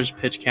 I know there's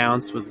pitch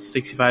counts, was it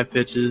 65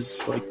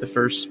 pitches, like the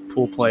first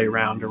pool play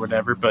round or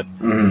whatever. But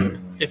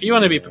if you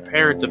want to be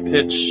prepared to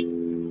pitch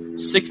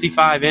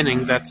 65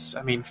 innings, that's,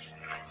 I mean,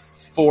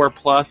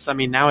 4+. I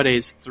mean,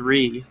 nowadays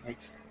 3. Like,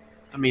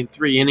 I mean,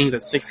 3 innings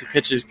at 60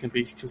 pitches can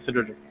be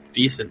considered a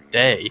decent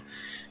day.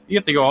 You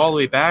have to go all the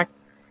way back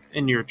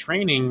in your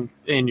training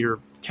and your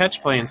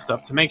catch play and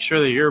stuff to make sure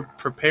that you're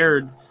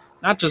prepared,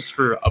 not just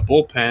for a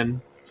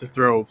bullpen to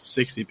throw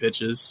 60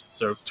 pitches,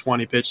 so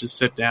 20 pitches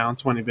sit down,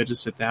 20 pitches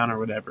sit down or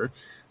whatever.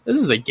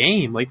 This is a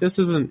game. Like, this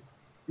isn't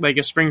like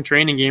a spring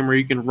training game where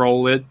you can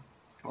roll it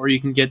or you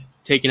can get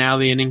taken out of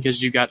the inning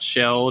because you got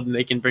shelled and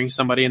they can bring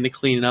somebody in to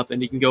clean it up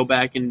and you can go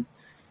back and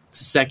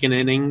to second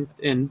inning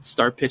and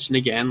start pitching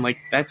again. Like,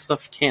 that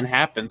stuff can't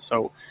happen.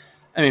 So,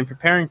 I mean,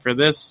 preparing for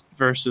this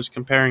versus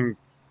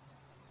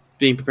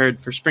being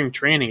prepared for spring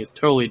training is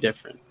totally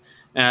different.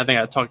 And I think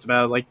I talked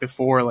about it like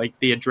before, like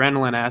the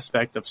adrenaline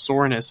aspect of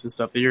soreness and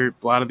stuff that a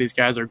lot of these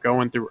guys are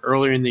going through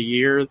earlier in the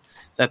year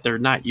that they're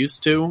not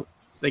used to.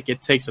 Like,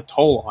 it takes a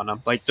toll on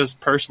them. Like, just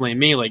personally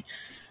me, like,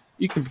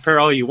 you can prepare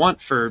all you want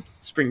for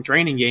spring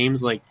training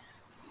games. Like,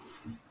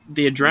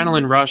 the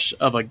adrenaline rush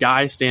of a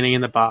guy standing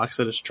in the box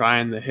that is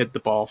trying to hit the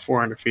ball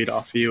 400 feet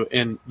off you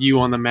and you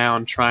on the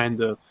mound trying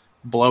to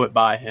blow it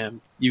by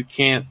him. You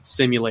can't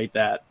simulate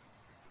that.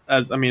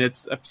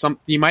 It's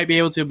you might be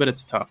able to, but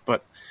it's tough.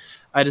 But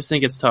I just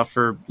think it's tough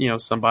for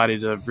somebody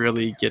to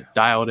really get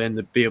dialed in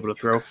to be able to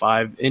throw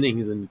 5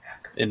 innings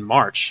in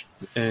March,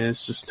 and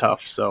it's just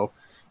tough. So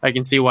I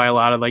can see why a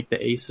lot of like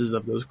the aces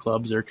of those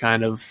clubs are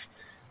kind of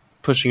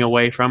pushing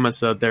away from us,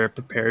 so they're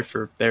prepared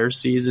for their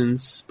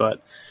seasons.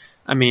 But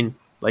I mean,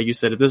 like you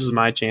said, if this was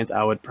my chance,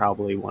 I would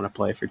probably want to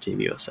play for Team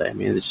USA. I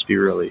mean, it'd just be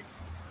really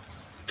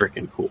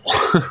freaking cool.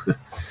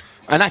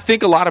 And I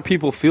think a lot of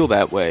people feel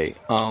that way.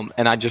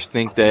 And I just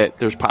think that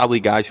there's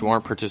probably guys who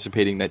aren't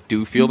participating that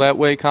do feel that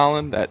way,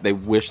 Colin, that they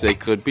wish they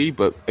could be.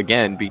 But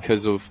again,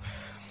 because of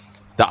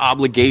the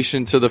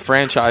obligation to the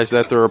franchise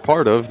that they're a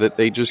part of, that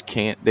they just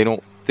can't, they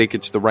don't think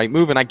it's the right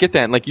move. And I get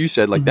that. And like you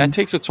said, like that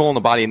takes a toll on the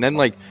body. And then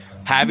like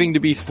having to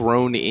be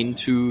thrown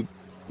into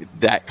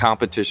that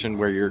competition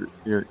where you're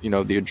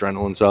the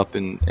adrenaline's up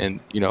and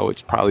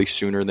it's probably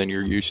sooner than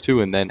you're used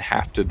to, and then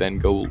have to then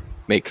go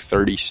make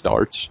 30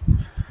 starts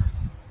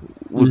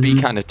would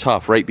be kind of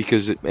tough, right?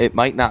 Because it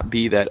might not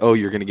be that,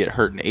 you're going to get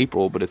hurt in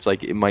April, but it's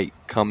like it might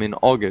come in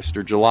August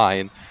or July.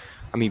 And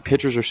I mean,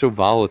 pitchers are so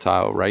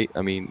volatile, right?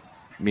 I mean,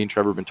 me and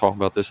Trevor have been talking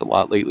about this a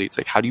lot lately. It's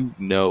like, how do you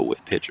know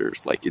with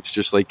pitchers? Like, it's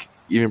just like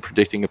even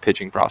predicting a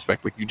pitching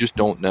prospect, like you just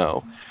don't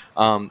know.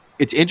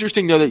 It's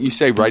interesting though that you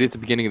say right at the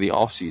beginning of the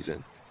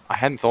offseason. I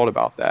hadn't thought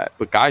about that,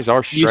 but guys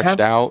are stretched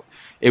out.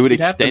 It would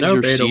extend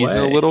your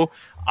season a little.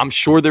 I'm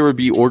sure there would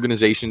be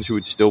organizations who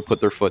would still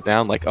put their foot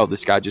down, like,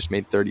 this guy just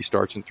made 30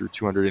 starts and threw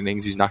 200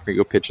 innings. He's not going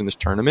to go pitch in this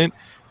tournament.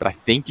 But I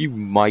think you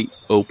might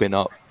open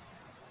up,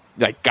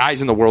 like,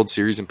 guys in the World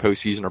Series and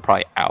postseason are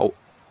probably out,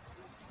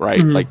 right?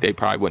 Like, they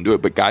probably wouldn't do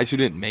it. But guys who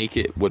didn't make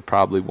it would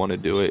probably want to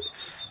do it.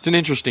 It's an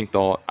interesting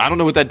thought. I don't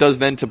know what that does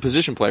then to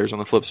position players on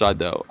the flip side,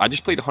 though. I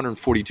just played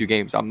 142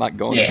 games. I'm not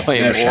going to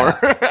play anymore.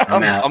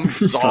 I'm out. I'm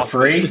exhausted. For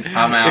free?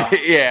 I'm out.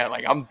 Yeah,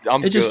 like,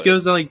 I'm It just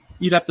goes to, like,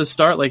 you'd have to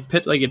start, like,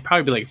 it'd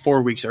probably be, like,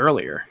 4 weeks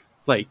earlier.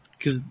 Like,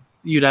 because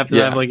you'd have to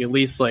have, like, at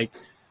least, like,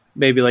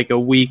 maybe, like, a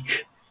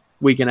week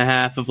and a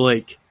half of,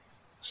 like,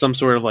 some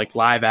sort of, like,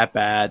 live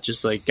at-bat.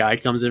 Just, like, guy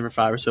comes in for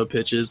 5 or so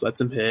pitches, lets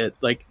him hit.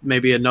 Like,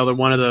 maybe another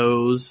one of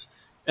those.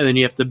 And then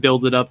you have to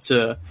build it up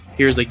to,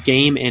 here's a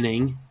game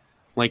inning.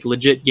 Like,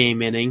 legit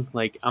game inning.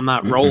 Like, I'm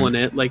not rolling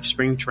it like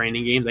spring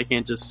training games. I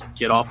can't just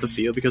get off the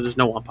field because there's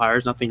no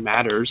umpires. Nothing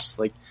matters.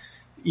 Like,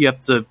 you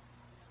have to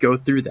go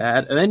through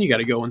that, and then you got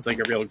to go into, like,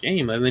 a real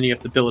game, and then you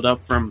have to build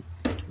up from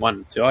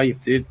 1 to all. You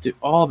have to do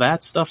all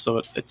that stuff, so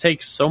it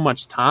takes so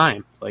much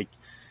time, like,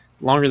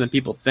 longer than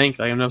people think.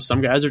 Like, I know some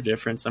guys are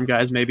different. Some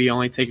guys maybe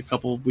only take a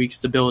couple of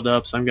weeks to build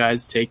up. Some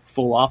guys take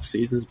full off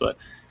seasons, but,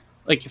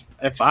 like,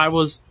 if I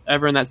was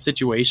ever in that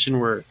situation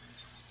where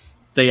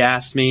they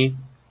asked me,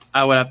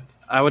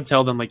 I would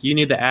tell them, like, you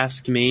need to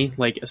ask me,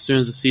 like, as soon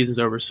as the season's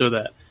over, so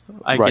that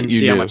I can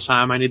see how much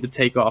time I need to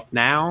take off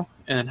now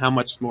and how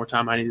much more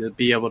time I need to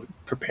be able to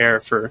prepare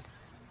for,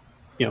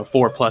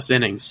 4+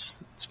 innings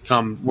to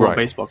come World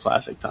Baseball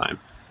Classic time.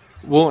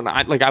 Well, and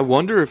I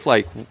wonder if,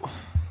 like,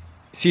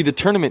 see, the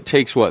tournament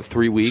takes,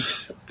 3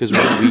 weeks? Because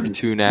we're in week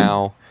 2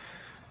 now,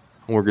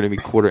 and we're going to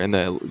be and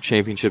the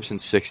championships in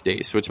 6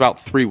 days. So it's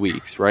about 3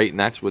 weeks, right? And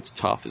that's what's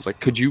tough. Is, like,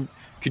 could you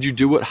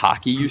do what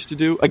hockey used to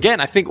do?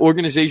 Again, I think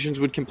organizations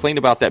would complain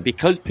about that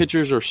because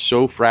pitchers are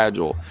so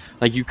fragile.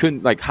 Like, you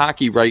couldn't, like,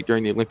 hockey, right,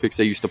 during the Olympics,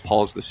 they used to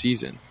pause the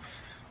season.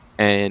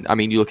 And, I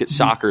mean, you look at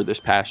soccer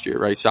this past year,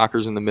 right?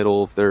 Soccer's in the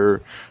middle of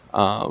their,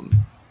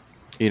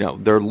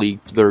 their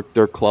league,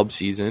 their club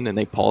season, and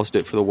they paused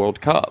it for the World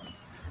Cup.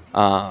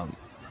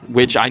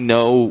 Which I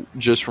know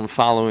just from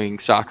following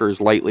soccer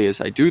as lightly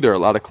as I do, there are a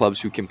lot of clubs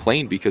who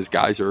complain because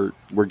guys were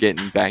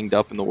getting banged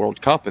up in the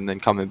World Cup and then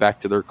coming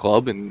back to their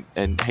club and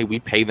hey, we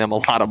pay them a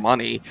lot of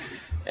money,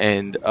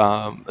 and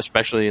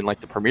especially in,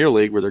 like, the Premier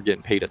League where they're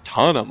getting paid a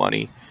ton of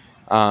money,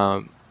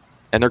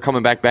 and they're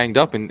coming back banged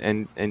up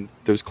and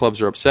those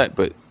clubs are upset.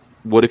 But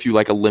what if you,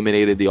 like,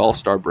 eliminated the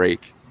All-Star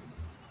break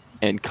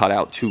and cut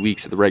out 2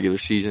 weeks of the regular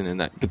season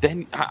and that? But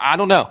then I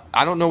don't know.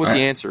 I don't know what the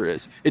answer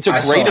is. It's a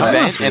great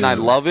event and I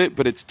love it,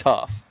 but it's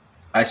tough.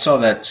 I saw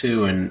that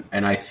too, and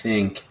I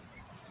think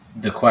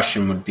the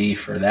question would be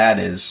for that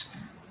is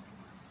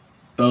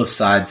both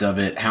sides of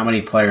it. How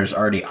many players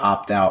already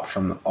opt out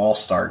from the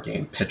All-Star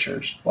game,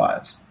 pitchers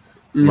wise?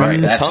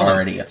 Right, that's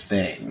already a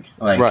thing.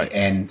 Like,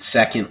 and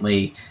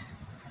secondly,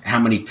 how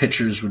many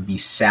pitchers would be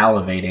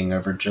salivating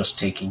over just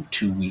taking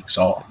 2 weeks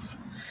off?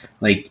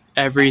 Like,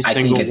 every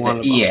single one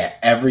of them. Yeah,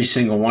 every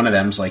single one of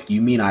them is like,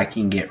 you mean I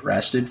can get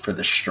rested for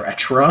the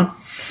stretch run?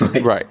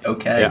 Like, right.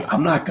 Okay, yeah.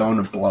 I'm not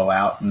going to blow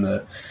out in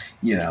the,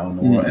 in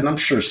the world. And I'm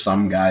sure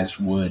some guys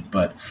would,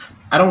 but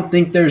I don't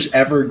think there's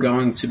ever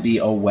going to be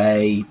a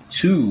way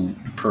to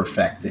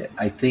perfect it.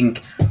 I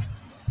think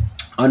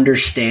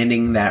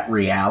understanding that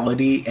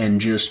reality and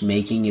just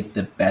making it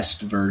the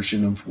best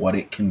version of what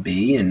it can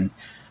be. And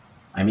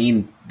I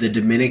mean, the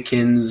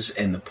Dominicans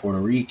and the Puerto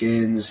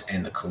Ricans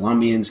and the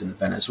Colombians and the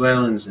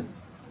Venezuelans and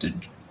the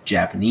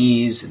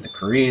Japanese and the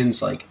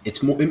Koreans. Like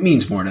it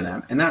means more to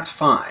them, and that's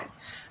fine.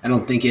 I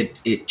don't think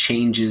it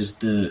changes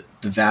the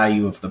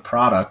value of the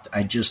product.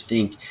 I just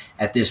think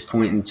at this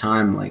point in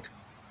time, like,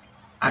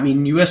 I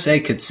mean, USA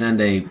could send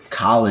a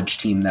college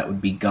team that would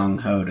be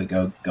gung-ho to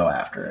go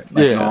after it.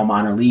 Like an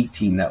all-minor league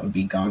team that would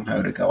be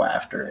gung-ho to go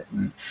after it.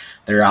 And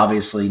they're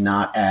obviously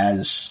not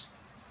as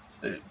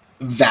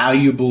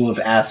valuable of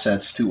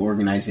assets to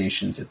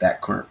organizations at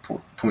that current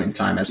point in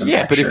time as a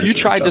but if you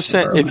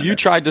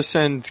tried to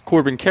send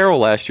Corbin Carroll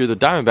last year, the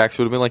Diamondbacks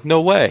would have been like,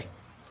 no way.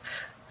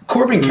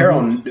 Corbin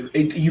Carroll,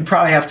 you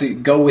probably have to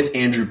go with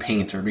Andrew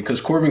Painter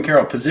because Corbin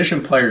Carroll,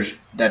 position players,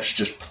 that's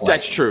just play.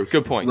 That's true.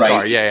 Good point. Right?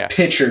 Sorry. Yeah.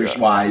 Pitchers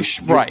wise,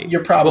 right.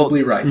 You're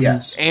probably right.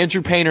 Yes.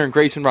 Andrew Painter and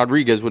Grayson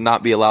Rodriguez would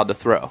not be allowed to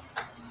throw.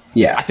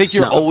 Yeah. I think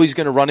you're always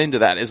going to run into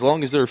that. As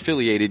long as they're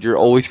affiliated, you're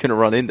always going to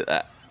run into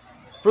that.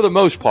 For the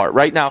most part.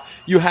 Right now,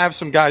 you have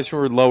some guys who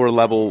are lower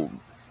level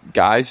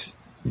guys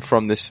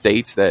from the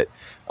states that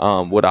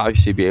would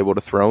obviously be able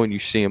to throw, and you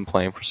see them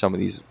playing for some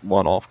of these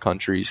one-off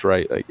countries,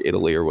 right, like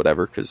Italy or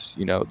whatever, because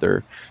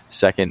their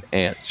second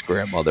aunt's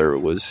grandmother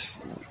was,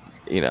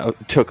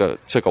 took a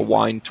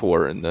wine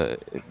tour in the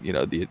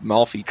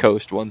Amalfi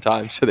Coast one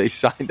time, so they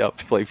signed up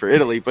to play for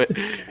Italy. But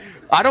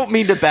I don't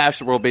mean to bash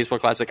the World Baseball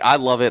Classic. I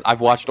love it.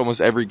 I've watched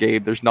almost every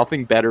game. There's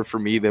nothing better for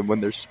me than when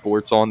there's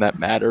sports on that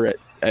matter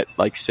at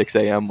like 6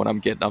 a.m. when I'm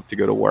getting up to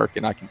go to work,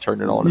 and I can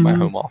turn it on in my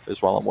home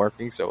office while I'm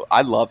working. So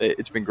I love it.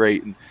 It's been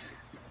great. And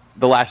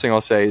the last thing I'll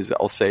say is,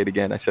 I'll say it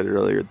again. I said it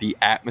earlier. The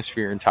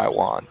atmosphere in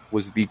Taiwan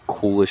was the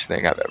coolest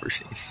thing I've ever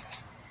seen.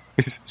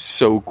 It's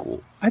so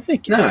cool. I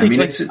think.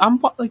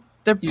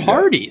 They're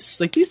parties.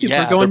 Like these people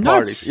are going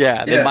nuts. Parties.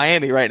 Yeah, in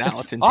Miami right now.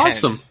 It's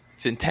intense. Awesome.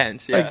 It's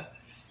intense. Yeah, like,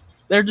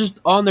 they're just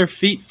on their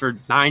feet for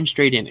 9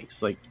 straight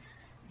innings. Like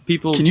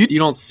people, you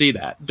don't see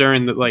that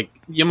during the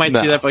You might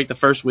see that for the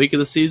first week of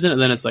the season,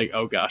 and then it's like,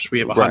 oh gosh, we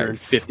have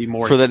 150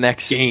 more for the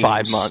next games.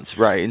 5 months,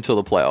 right until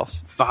the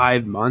playoffs.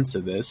 5 months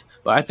of this,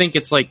 but I think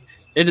it's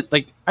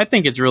I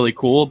think it's really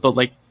cool.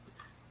 But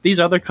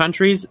these other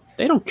countries,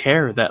 they don't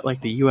care that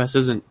the U.S.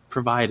 isn't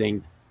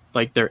providing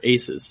their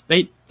aces.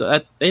 They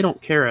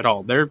don't care at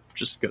all. They're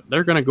just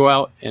they're going to go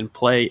out and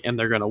play, and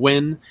they're going to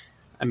win.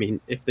 I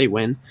mean, if they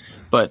win,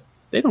 but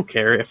they don't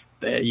care if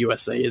the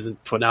USA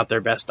isn't putting out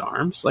their best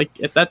arms.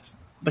 If that's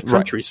the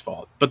country's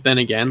fault. But then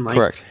again,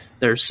 Correct.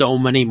 There's so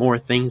many more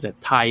things that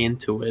tie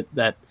into it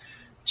that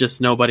just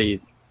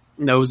nobody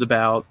knows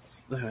about.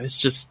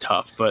 It's just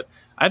tough, but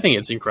I think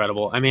it's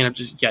incredible. I mean, I've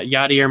just got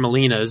Yadier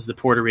Molina is the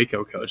Puerto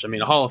Rico coach. I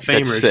mean, a Hall of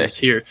Famer is just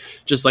here.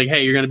 Just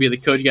hey, you're going to be the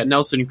coach. You got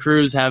Nelson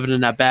Cruz having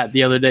an at-bat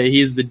the other day.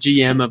 He's the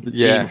GM of the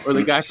team. Yeah. Or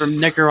the guy from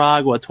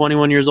Nicaragua,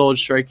 21 years old,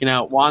 striking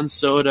out. Juan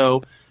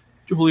Soto,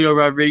 Julio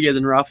Rodriguez,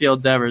 and Rafael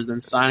Devers,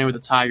 then signing with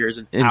the Tigers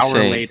an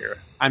hour later.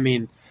 I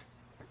mean,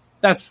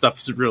 that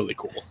stuff's really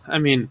cool. I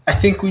mean, I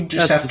think we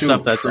just have to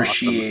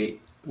appreciate. Awesome.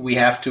 We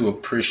have to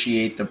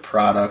appreciate the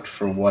product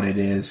for what it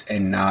is,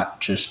 and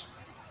not just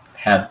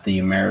have the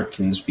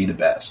Americans be the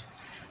best.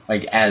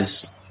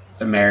 As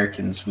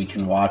Americans, we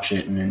can watch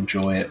it and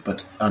enjoy it,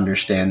 but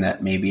understand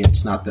that maybe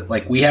it's not that.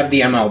 We have the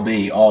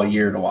MLB all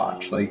year to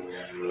watch.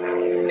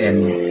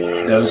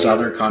 And those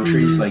other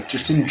countries,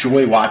 just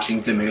enjoy watching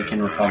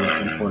Dominican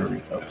Republic and Puerto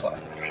Rico play.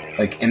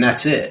 And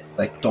that's it.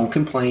 Don't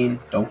complain.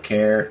 Don't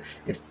care.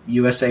 If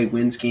USA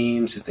wins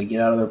games, if they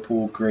get out of their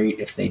pool, great.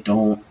 If they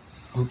don't,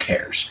 who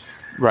cares?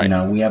 Right.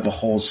 We have a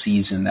whole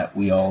season that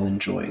we all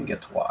enjoy and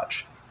get to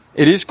watch.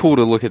 It is cool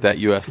to look at that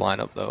U.S.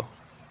 lineup, though.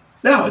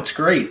 No, it's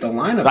great. The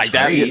lineup's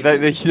great.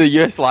 The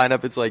U.S.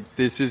 lineup, it's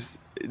this is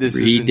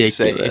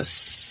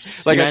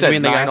ridiculous. Insane. I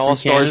said, 9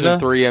 All-Stars and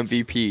 3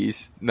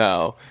 MVPs.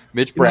 No.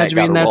 Mitch Bratt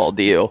got a raw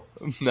deal.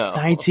 No.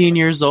 19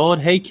 years old.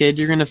 Hey, kid,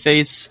 you're going to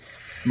face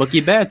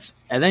Mookie Betts.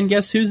 And then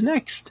guess who's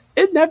next?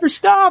 It never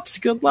stops.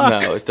 Good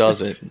luck. No, it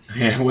doesn't.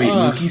 Yeah, wait,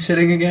 Mookie's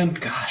hitting again?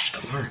 Gosh,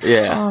 darn.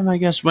 Yeah. Oh, my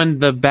gosh. When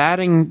the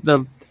batting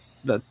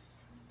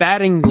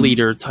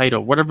leader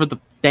title, whatever the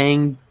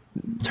dang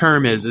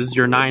term is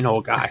your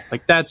 9-hole guy.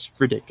 That's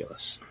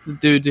ridiculous. The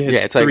dude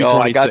hits it's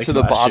I got to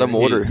the bottom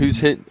order. Who's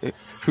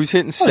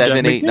hitting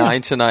 7, 8,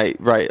 9 tonight?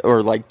 Right.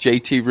 Or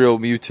JT Real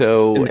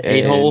Muto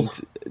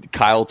and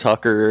Kyle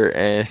Tucker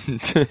and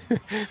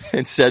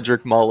and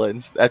Cedric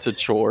Mullins. That's a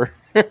chore.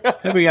 Hey,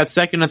 we got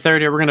second and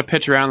third here. We're going to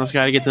pitch around this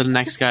guy to get to the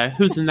next guy.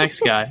 Who's the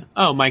next guy?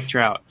 Oh, Mike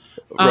Trout.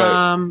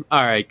 Right.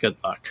 All right, good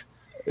luck.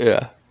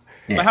 Yeah.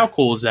 But how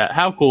cool is that?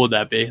 How cool would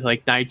that be?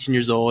 19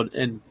 years old,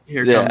 and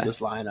here comes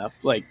this lineup.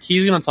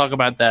 He's going to talk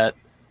about that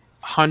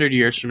 100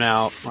 years from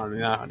now. Well,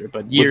 not 100,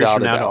 but years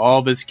from now to all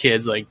of his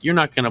kids. You're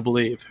not going to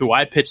believe who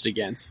I pitched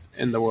against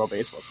in the World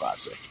Baseball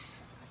Classic.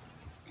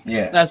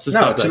 Yeah. That's the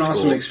stuff it's an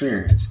awesome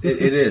experience.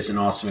 It is an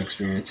awesome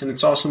experience, and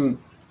it's awesome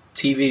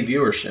TV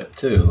viewership,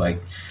 too.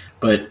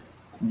 But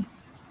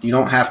you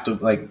don't have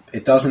to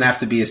it doesn't have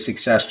to be a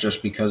success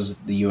just because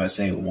the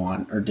USA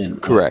won or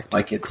didn't. Correct.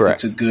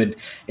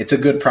 It's a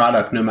good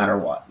product no matter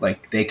what.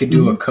 They could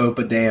do a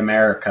Copa de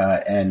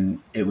America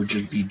and it would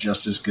just be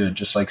just as good,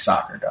 just like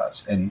soccer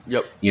does. And,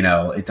 Yep.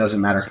 it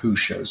doesn't matter who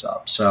shows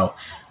up. So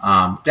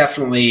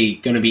definitely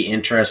going to be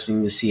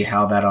interesting to see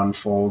how that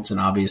unfolds. And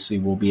obviously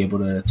we'll be able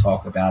to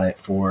talk about it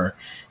for,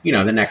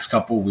 the next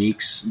couple of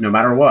weeks, no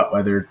matter what,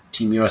 whether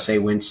Team USA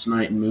wins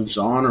tonight and moves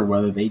on or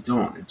whether they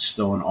don't. It's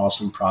still an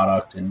awesome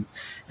product and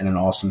an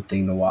awesome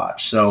thing to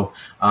watch. So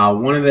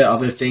one of the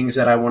other things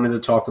that I wanted to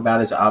talk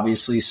about is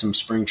obviously some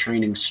spring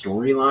training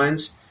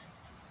storylines.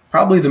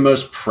 Probably the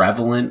most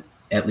prevalent,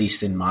 at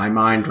least in my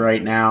mind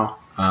right now,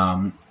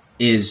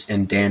 is,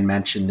 and Dan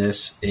mentioned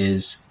this,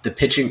 is the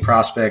pitching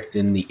prospect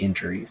and the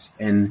injuries.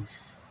 And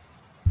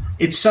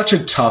it's such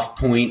a tough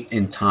point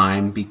in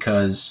time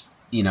because,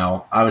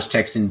 I was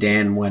texting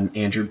Dan when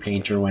Andrew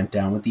Painter went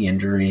down with the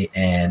injury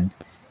and,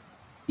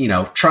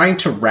 trying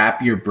to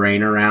wrap your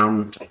brain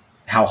around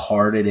how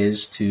hard it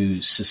is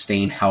to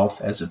sustain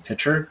health as a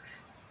pitcher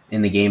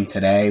in the game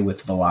today,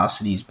 with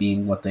velocities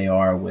being what they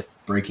are, with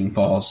breaking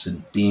balls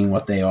and being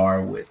what they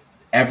are, with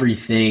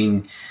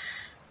everything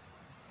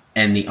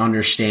and the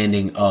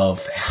understanding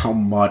of how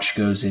much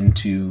goes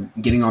into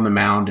getting on the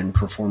mound and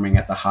performing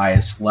at the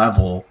highest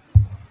level.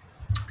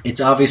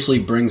 It obviously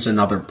brings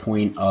another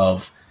point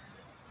of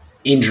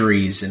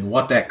injuries and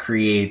what that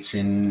creates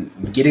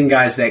and getting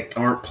guys that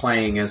aren't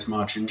playing as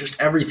much and just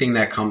everything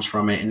that comes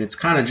from it. And it's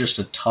kind of just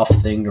a tough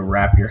thing to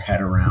wrap your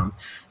head around.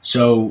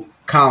 So,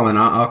 Colin,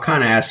 I'll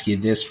kind of ask you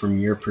this from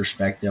your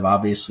perspective,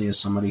 obviously as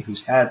somebody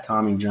who's had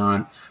Tommy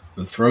John,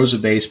 who throws a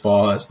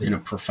baseball in a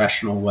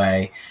professional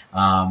way,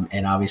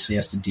 and obviously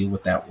has to deal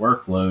with that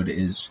workload,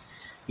 is,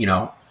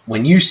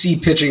 when you see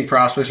pitching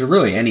prospects or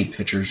really any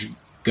pitchers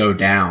go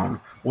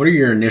down, what are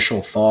your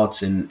initial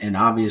thoughts? And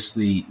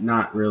obviously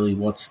not really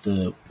what's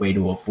the way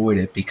to avoid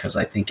it, because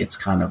I think it's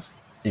kind of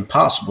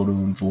impossible to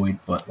avoid,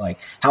 but like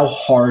how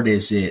hard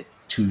is it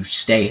to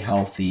stay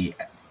healthy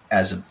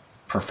as a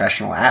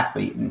professional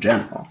athlete in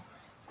general?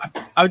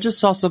 I just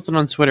saw something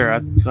on Twitter.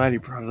 I'm glad you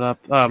brought it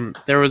up.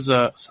 There was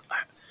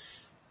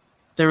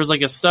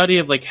like a study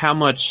of like how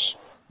much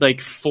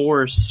like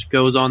force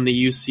goes on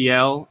the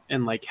UCL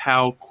and like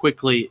how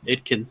quickly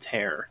it can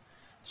tear.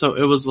 So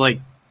it was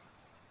like,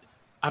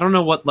 I don't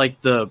know what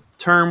like the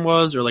term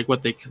was or like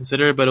what they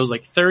considered, but it was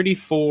like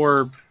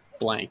 34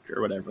 blank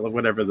or whatever, like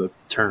whatever the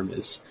term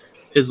is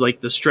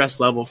like the stress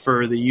level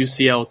for the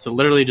UCL to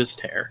literally just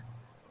tear.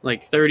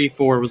 Like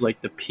 34 was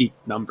like the peak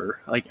number.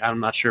 Like I'm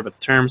not sure about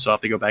the term, so I'll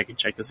have to go back and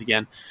check this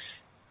again.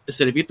 It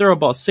said if you throw a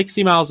ball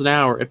 60 miles an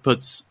hour, it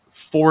puts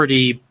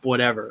 40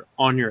 whatever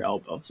on your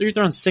elbow. So you're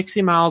throwing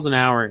 60 miles an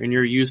hour and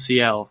your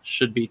UCL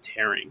should be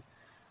tearing.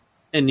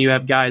 And you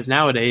have guys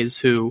nowadays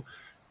who,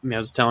 I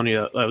was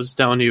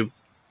telling you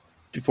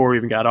before we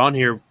even got on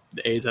here,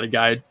 the A's had a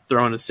guy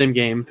throwing a sim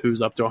game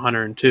who's up to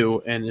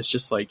 102, and it's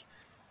just like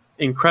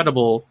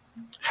incredible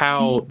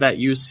how that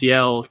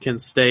UCL can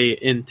stay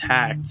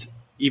intact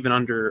even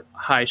under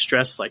high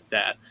stress like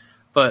that.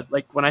 But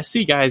like when I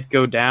see guys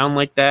go down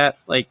like that,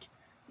 like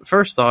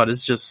first thought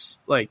is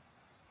just like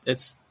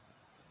it's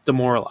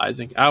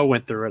demoralizing. I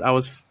went through it. I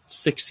was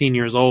 16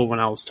 years old when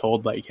I was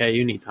told like, hey,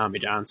 you need Tommy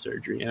John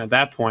surgery. And at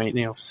that point,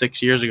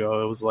 6 years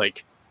ago, it was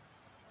like,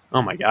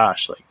 oh my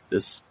gosh, like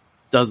this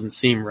doesn't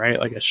seem right.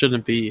 Like I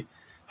shouldn't be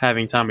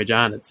having Tommy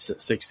John at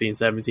 16,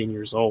 17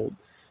 years old.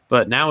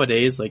 But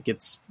nowadays, like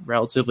it's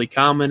relatively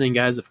common and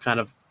guys have kind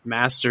of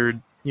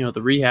mastered,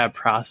 the rehab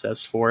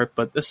process for it.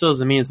 But this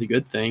doesn't mean it's a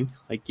good thing.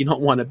 Like you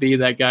don't want to be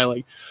that guy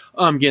like,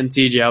 oh, I'm getting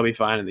TJ, I'll be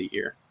fine in the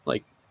year.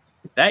 Like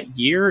that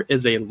year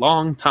is a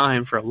long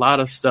time for a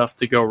lot of stuff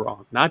to go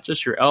wrong. Not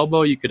just your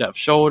elbow. You could have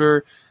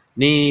shoulder,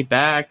 knee,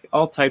 back,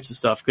 all types of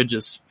stuff could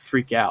just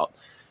freak out.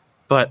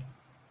 But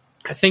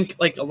I think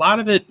like a lot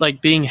of it,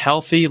 like being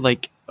healthy,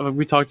 like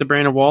we talked to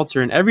Brandon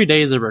Walter, and every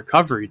day is a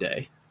recovery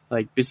day.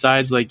 Like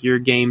besides like your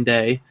game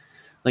day,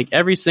 like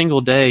every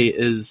single day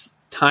is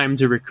time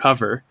to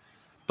recover,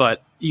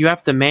 but you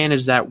have to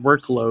manage that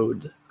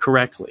workload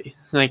correctly.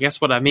 And I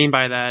guess what I mean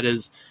by that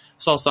is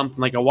saw something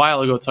like a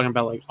while ago talking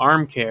about like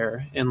arm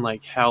care and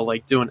like how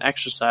like doing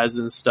exercises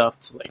and stuff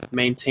to like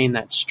maintain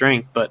that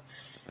strength. But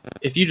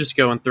if you just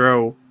go and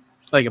throw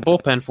like a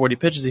bullpen 40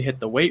 pitches, you hit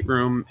the weight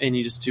room and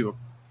you just do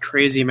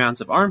crazy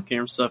amounts of arm care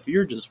and stuff,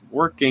 you're just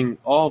working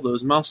all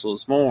those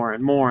muscles more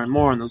and more and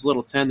more, and those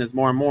little tendons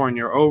more and more, and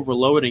you're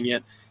overloading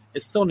it.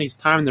 It still needs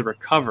time to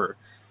recover.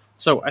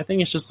 So I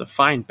think it's just a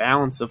fine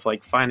balance of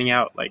like finding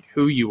out like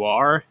who you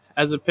are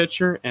as a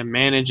pitcher and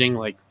managing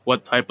like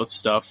what type of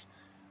stuff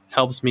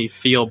helps me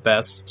feel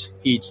best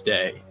each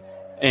day.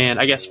 And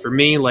I guess for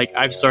me, like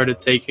I've started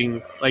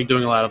taking like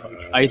doing a lot of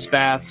like, ice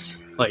baths,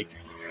 like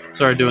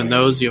started doing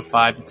those,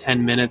 5 to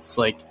 10 minutes,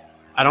 like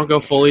I don't go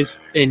fully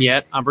in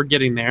yet. We're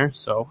getting there,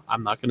 so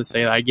I'm not going to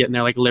say that I get in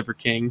there like Liver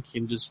King.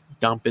 You can just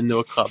dump into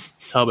a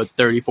tub at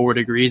 34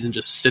 degrees and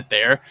just sit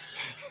there.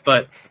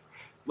 But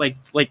like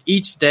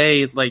each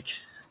day, like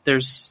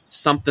there's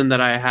something that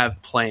I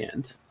have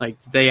planned.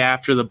 Like the day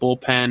after the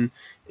bullpen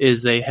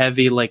is a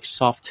heavy like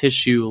soft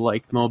tissue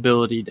like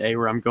mobility day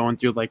where I'm going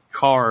through like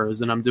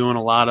cars and I'm doing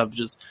a lot of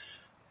just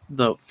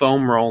the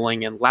foam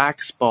rolling and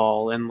lax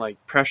ball and like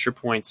pressure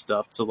point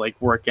stuff to like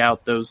work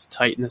out those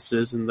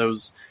tightnesses and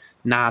those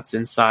knots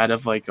inside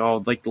of like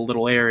all like the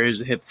little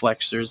areas, hip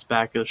flexors,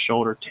 back of the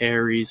shoulder,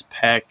 teres,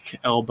 pec,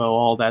 elbow,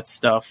 all that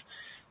stuff.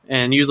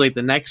 And usually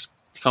the next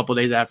couple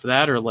of days after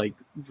that are like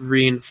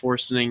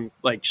reinforcing,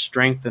 like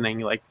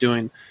strengthening, like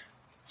doing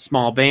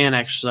small band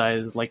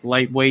exercises, like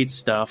lightweight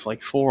stuff,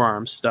 like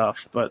forearm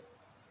stuff. But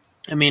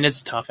I mean,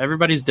 it's tough.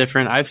 Everybody's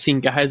different. I've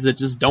seen guys that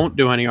just don't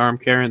do any arm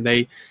care and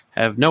they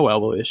have no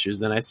elbow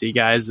issues. And I see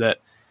guys that,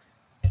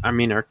 I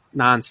mean, are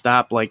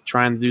nonstop, like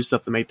trying to do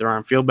stuff to make their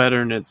arm feel better,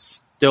 and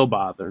it's still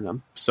bothering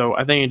them. So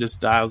I think it just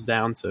dials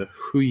down to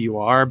who you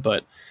are,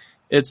 but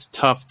it's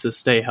tough to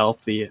stay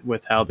healthy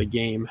with how the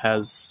game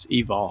has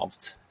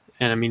evolved.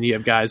 And I mean, you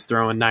have guys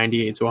throwing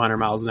 98 to 100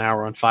 miles an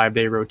hour on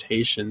 5-day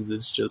rotations.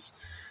 It's just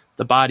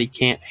the body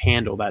can't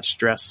handle that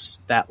stress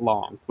that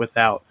long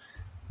without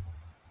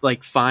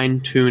like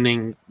fine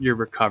tuning your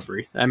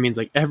recovery. That means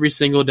like every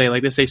single day,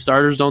 like they say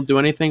starters don't do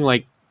anything.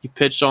 Like you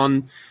pitch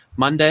on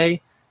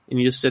Monday and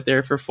you just sit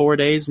there for 4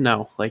 days.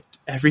 No, like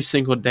every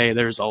single day,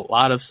 there's a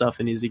lot of stuff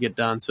that needs to get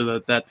done so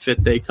that that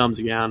fifth day comes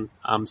around,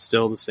 I'm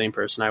still the same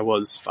person I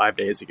was 5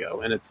 days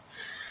ago. And it's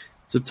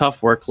a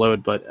tough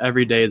workload, but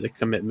every day is a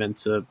commitment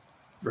to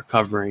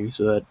recovering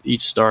so that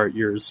each start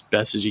you're as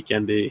best as you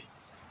can be.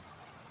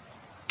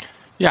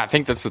 Yeah, I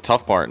think that's the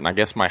tough part. And I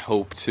guess my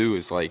hope too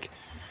is like,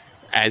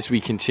 as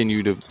we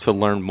continue to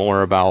learn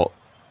more about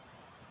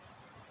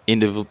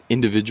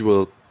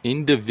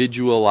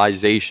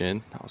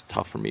individualization, that was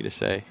tough for me to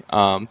say,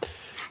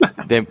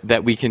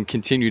 that we can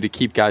continue to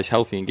keep guys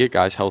healthy and get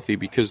guys healthy,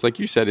 because like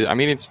you said, I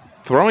mean,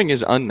 throwing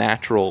is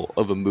unnatural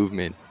of a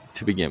movement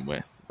to begin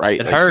with, right?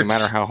 It like, hurts. No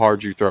matter how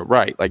hard you throw,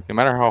 right? Like no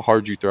matter how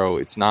hard you throw,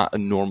 it's not a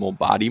normal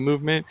body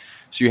movement.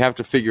 So you have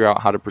to figure out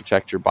how to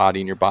protect your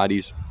body, and your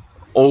body's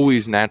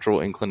always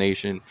natural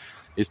inclination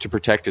is to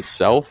protect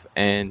itself.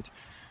 And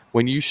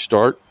when you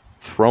start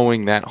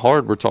throwing that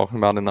hard, we're talking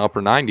about in the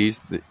upper 90s,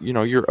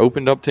 you're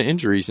opened up to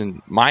injuries.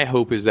 And my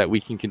hope is that we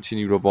can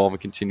continue to evolve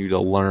and continue to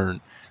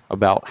learn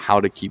about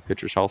how to keep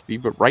pitchers healthy.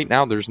 But right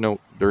now, there is no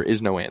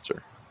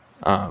answer.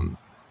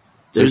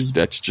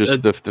 That's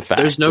just the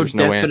fact. There's no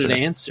definite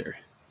answer.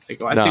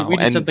 Like, I think we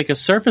just had like a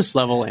surface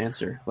level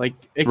answer. Like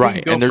it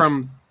can go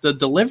from the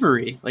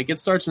delivery. Like it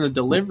starts in the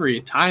delivery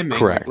timing,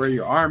 correct, where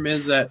your arm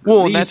is at.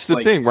 Well, release. And that's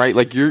the thing, right?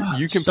 Like you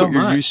can put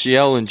your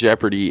UCL in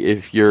jeopardy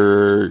if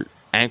your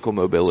ankle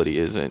mobility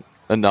isn't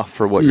enough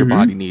for what your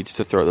body needs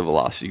to throw the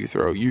velocity you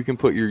throw. You can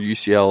put your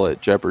UCL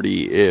at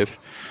jeopardy if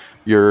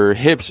your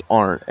hips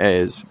aren't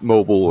as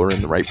mobile or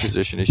in the right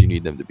position as you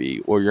need them to be,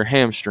 or your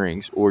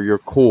hamstrings, or your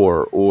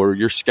core, or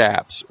your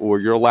scaps, or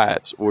your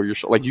lats, or your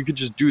like. You could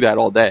just do that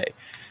all day,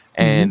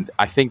 and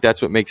I think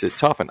that's what makes it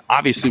tough. And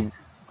obviously,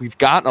 we've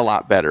gotten a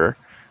lot better,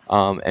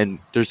 and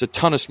there's a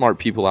ton of smart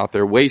people out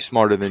there, way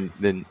smarter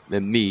than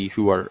me,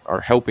 who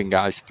are helping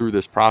guys through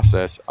this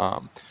process.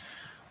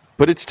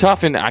 But it's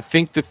tough, and I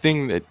think the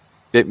thing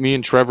that me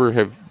and Trevor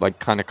have like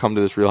kind of come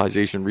to this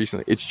realization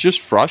recently, it's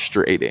just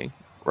frustrating,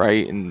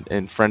 right?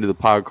 And friend of the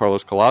pod,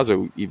 Carlos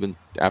Collazo, even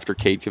after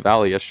Cade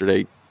Cavalli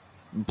yesterday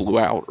blew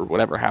out or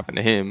whatever happened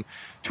to him,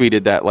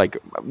 tweeted that like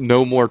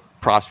no more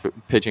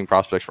pitching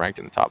prospects ranked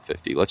in the top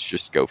 50. Let's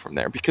just go from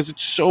there, because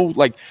it's so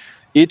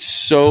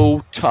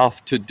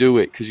tough to do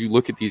it, because you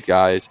look at these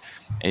guys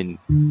and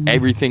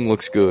everything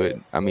looks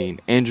good. I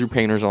mean, Andrew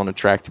Painter's on a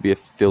track to be a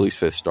Phillies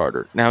fifth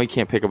starter. Now he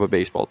can't pick up a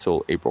baseball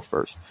till April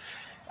 1st.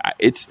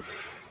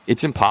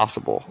 It's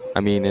impossible.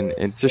 I mean, and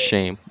it's a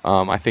shame.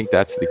 I think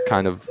that's the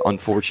kind of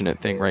unfortunate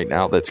thing right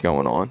now that's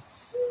going on.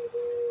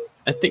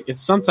 I think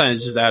it's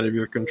sometimes just out of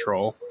your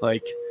control.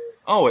 Like,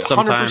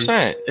 sometimes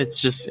 100%.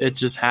 It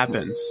just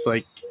happens.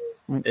 Like,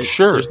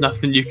 sure, there's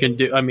nothing you can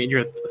do. I mean,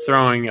 you're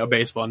throwing a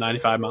baseball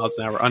 95 miles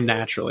an hour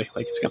unnaturally.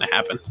 Like, it's going to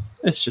happen.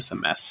 It's just a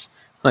mess.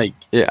 Like,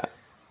 yeah,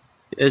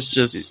 it's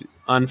just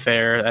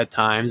unfair at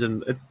times.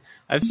 And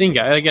I've seen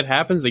guys, like, it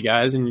happens to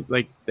guys, and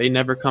like they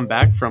never come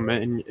back from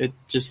it, and it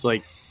just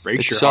like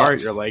breaks your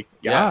heart. You're like,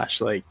 gosh,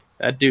 like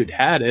that dude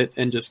had it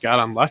and just got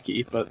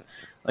unlucky. But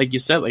like you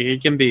said, like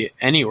it can be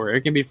anywhere.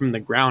 It can be from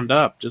the ground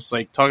up. Just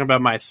like talking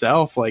about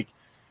myself, like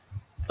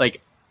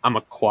I'm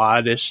a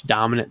quad-ish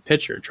dominant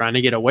pitcher trying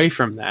to get away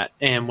from that.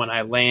 And when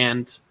I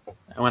land,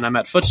 when I'm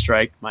at foot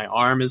strike, my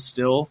arm is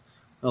still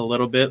a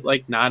little bit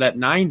like not at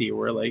 90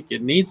 where like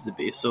it needs to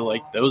be. So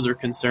like those are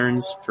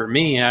concerns for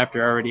me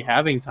after already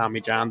having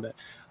Tommy John that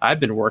I've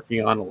been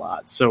working on a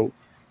lot. So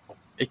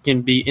it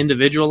can be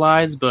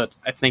individualized, but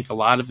I think a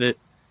lot of it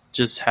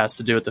just has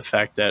to do with the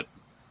fact that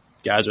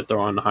guys are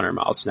throwing 100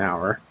 miles an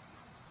hour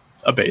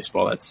a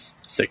baseball that's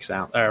 6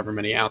 ounces, however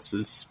many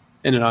ounces,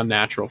 in an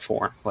unnatural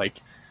form.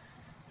 Like,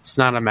 it's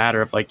not a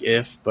matter of like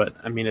if, but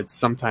I mean, it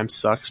sometimes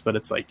sucks, but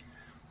it's like,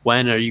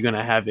 when are you going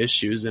to have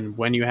issues? And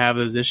when you have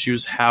those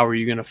issues, how are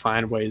you going to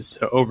find ways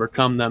to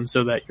overcome them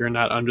so that you're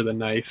not under the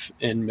knife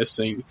and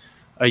missing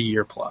a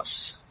year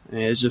plus? And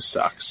it just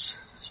sucks.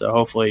 So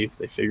hopefully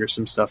they figure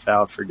some stuff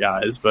out for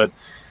guys, but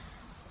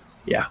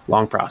yeah,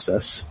 long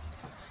process.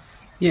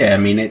 Yeah, I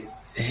mean,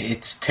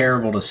 it's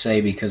terrible to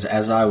say because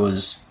as I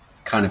was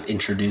kind of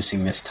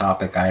introducing this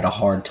topic, I had a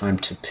hard time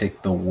to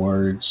pick the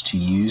words to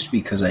use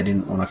because I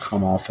didn't want to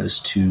come off as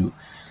too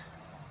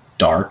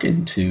dark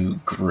and too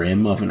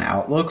grim of an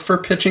outlook for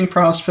pitching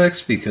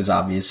prospects because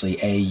obviously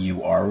A,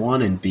 you are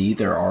one, and B,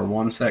 there are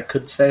ones that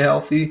could stay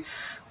healthy.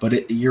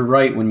 But you're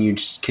right when you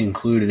just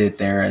concluded it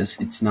there as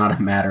it's not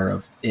a matter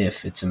of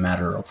if, it's a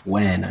matter of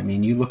when. I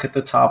mean, you look at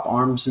the top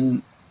arms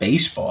in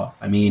baseball.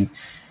 I mean,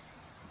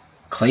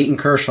 Clayton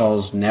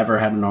Kershaw's never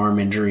had an arm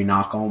injury,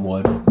 knock on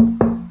wood,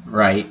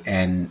 right?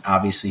 And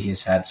obviously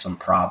he's had some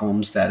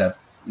problems that have,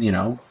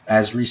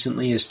 as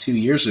recently as 2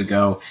 years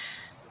ago,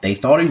 they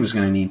thought he was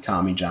going to need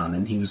Tommy John,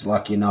 and he was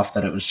lucky enough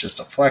that it was just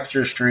a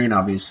flexor strain.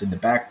 Obviously, the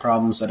back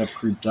problems that have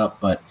creeped up,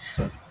 but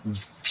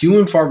few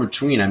and far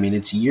between. I mean,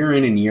 it's year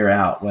in and year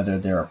out, whether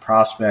they're a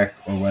prospect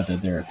or whether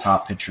they're a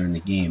top pitcher in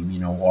the game.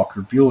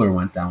 Walker Buehler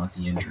went down with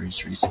the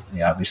injuries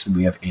recently. Obviously,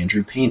 we have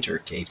Andrew Painter,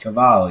 Cade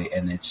Cavalli,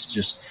 and it's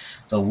just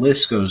the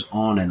list goes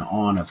on and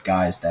on of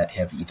guys that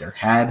have either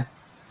had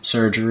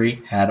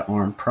surgery, had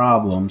arm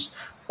problems,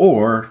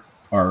 or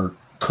are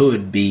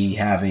could be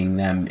having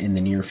them in the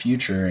near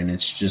future, and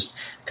it's just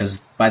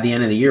because by the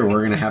end of the year we're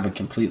going to have a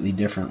completely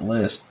different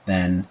list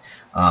than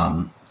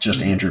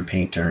just Andrew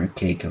Painter and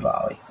Cade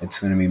Cavalli.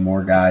 It's going to be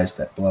more guys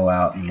that blow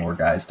out and more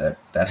guys that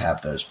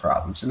have those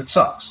problems, and it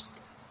sucks.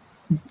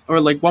 Or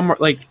one more,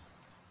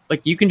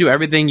 you can do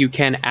everything you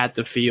can at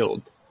the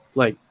field,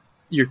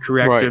 your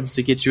correctives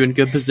to get you in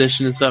good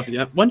position and stuff.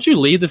 Once you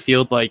leave the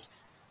field,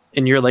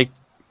 and you're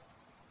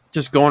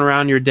just going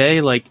around your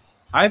day,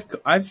 I've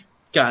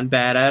gotten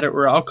bad at it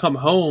where I'll come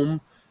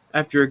home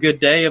after a good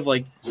day of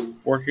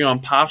working on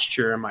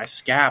posture and my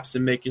scaps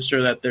and making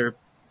sure that they're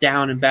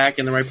down and back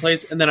in the right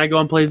place, and then I go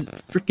and play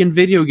freaking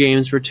video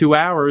games for 2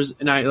 hours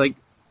and I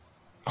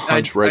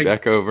hunch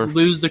back over,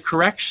 lose the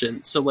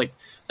correction. So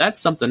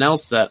that's something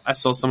else that I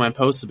saw someone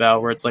post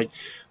about where it's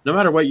no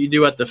matter what you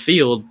do at the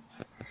field,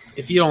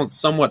 if you don't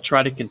somewhat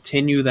try to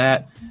continue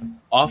that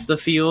off the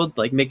field,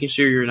 making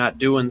sure you're not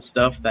doing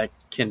stuff that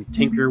can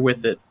tinker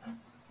with it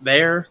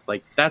there,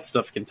 that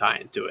stuff can tie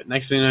into it.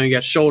 Next thing you know, you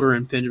got shoulder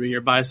impingement, your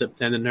bicep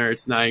tendon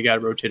hurts, now you got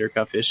rotator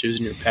cuff issues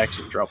and your pec's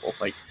in trouble.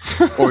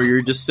 Or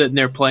you're just sitting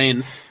there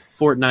playing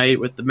Fortnite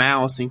with the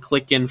mouse and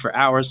clicking for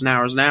hours and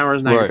hours and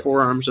hours. Now your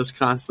forearm's just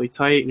constantly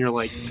tight and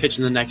you're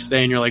pitching the next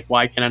day and you're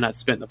why can I not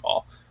spin the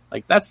ball?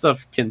 That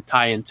stuff can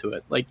tie into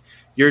it.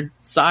 Your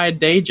side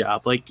day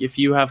job, if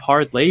you have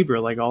hard labor,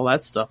 all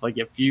that stuff,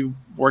 if you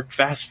work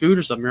fast food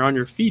or something, you're on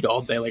your feet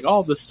all day,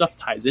 all this stuff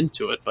ties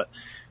into it. But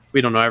we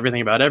don't know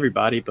everything about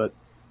everybody, but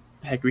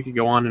heck, we could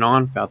go on and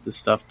on about this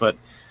stuff, but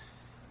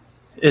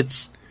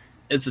it's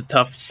a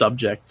tough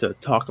subject to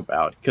talk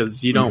about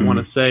because you don't want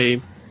to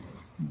say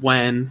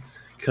when,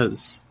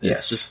 because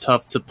it's just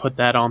tough to put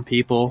that on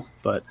people,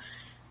 but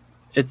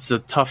it's a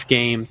tough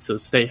game to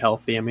stay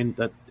healthy.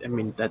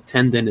 That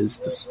tendon is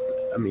just,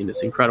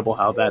 it's incredible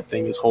how that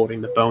thing is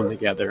holding the bone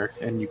together,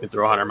 and you can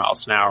throw 100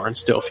 miles an hour and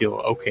still feel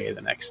okay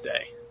the next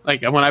day.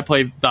 When I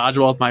play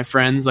dodgeball with my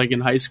friends,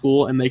 in high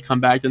school, and they come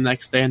back the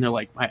next day and they're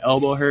my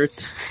elbow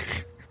hurts.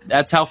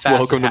 That's how fast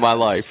Welcome to my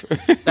life.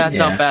 That's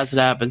how fast it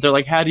happens.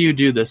 They're how do you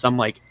do this? I'm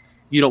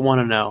you don't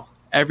want to know.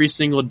 Every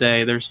single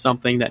day there's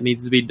something that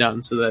needs to be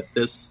done so that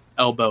this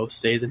elbow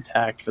stays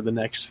intact for the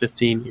next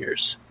 15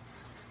 years.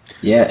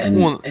 Yeah,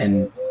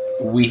 and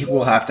we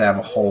will have to have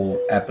a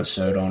whole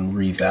episode on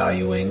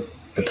revaluing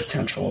the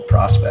potential of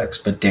prospects.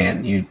 But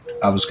Dan,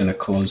 I was going to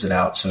close it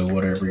out, so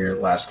whatever your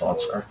last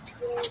thoughts are.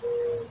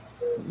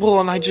 Well,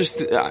 and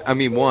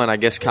I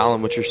guess,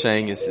 Colin, what you're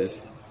saying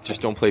is just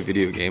don't play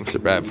video games.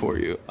 They're bad for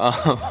you.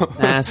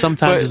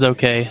 Sometimes it's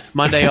okay.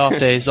 Monday off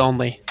days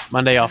only.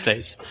 Monday off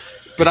days.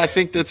 But I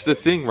think that's the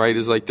thing, right,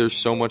 is there's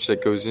so much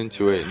that goes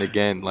into it. And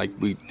again,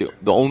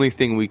 the only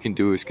thing we can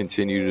do is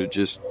continue to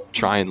just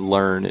try and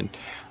learn and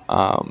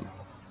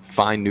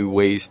find new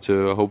ways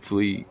to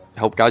hopefully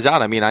help guys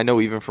out. I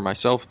know even for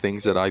myself,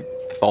 things that I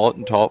thought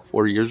and taught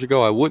 4 years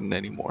ago, I wouldn't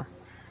anymore.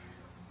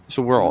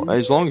 So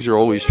as long as you're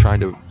always trying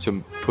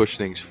to push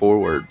things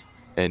forward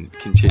and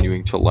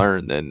continuing to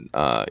learn, then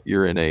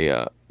you're in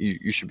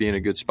you should be in a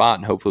good spot,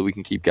 and hopefully we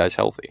can keep guys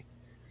healthy.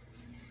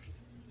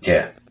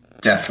 Yeah,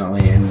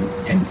 definitely,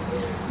 and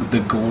the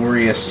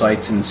glorious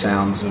sights and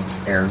sounds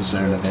of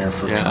Arizona there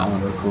for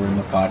Colin recording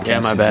the podcast. Yeah,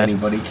 my bad.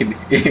 If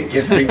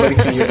anybody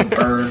can hear the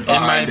bird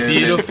behind in my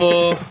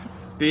beautiful,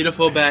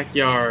 beautiful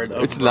backyard.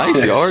 It's a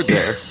nice yard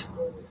there.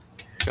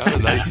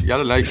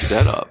 Got a nice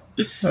setup.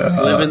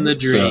 Living the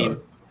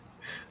dream.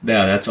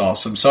 No, that's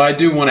awesome. So I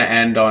do want to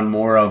end on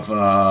more of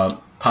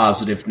a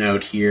positive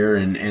note here,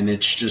 and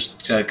it's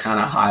just to kind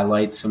of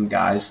highlight some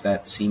guys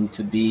that seem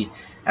to be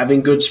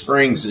having good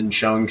springs and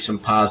showing some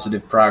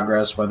positive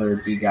progress, whether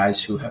it be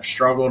guys who have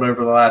struggled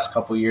over the last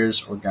couple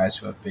years or guys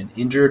who have been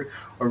injured,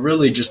 or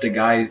really just a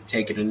guy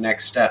taking the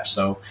next step.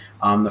 So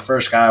the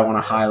first guy I want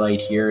to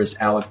highlight here is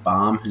Alec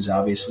Baum, who's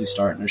obviously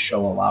starting to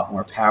show a lot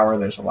more power.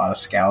 There's a lot of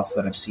scouts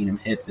that have seen him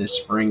hit this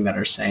spring that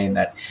are saying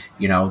that,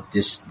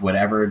 this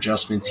whatever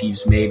adjustments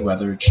he's made,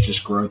 whether it's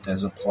just growth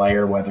as a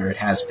player, whether it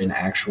has been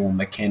actual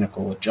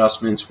mechanical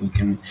adjustments, we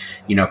can,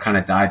 kind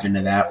of dive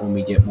into that when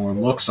we get more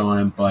looks on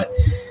him. But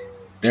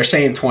they're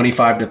saying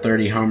 25 to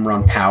 30 home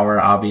run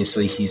power.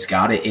 Obviously, he's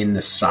got it in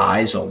the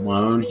size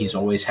alone. He's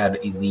always had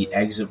elite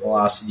exit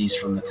velocities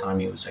from the time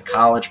he was a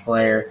college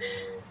player.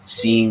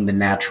 Seeing the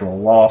natural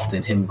loft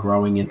and him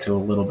growing into a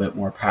little bit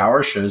more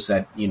power shows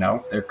that,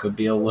 there could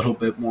be a little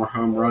bit more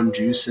home run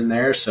juice in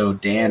there. So,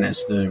 Dan,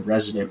 as the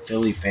resident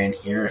Philly fan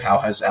here, how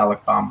has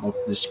Alec Baum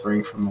looked this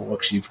spring from the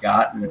looks you've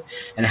got?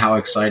 And how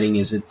exciting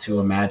is it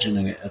to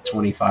imagine a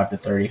 25 to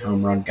 30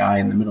 home run guy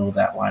in the middle of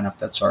that lineup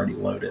that's already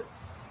loaded?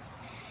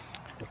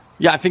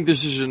 Yeah, I think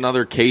this is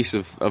another case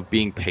of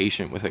being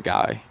patient with a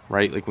guy,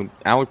 right? Like when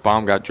Alec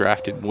Baum got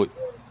drafted,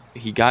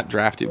 he got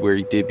drafted where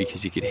he did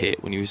because he could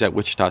hit. When he was at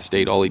Wichita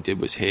State, all he did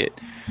was hit.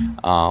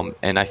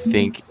 And I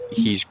think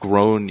he's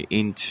grown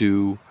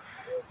into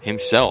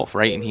himself,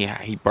 right? And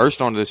he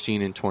burst onto the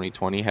scene in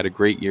 2020, had a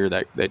great year,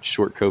 that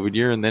short COVID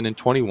year. And then in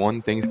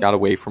 21, things got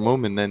away from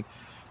him. And then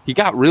he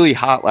got really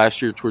hot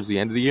last year towards the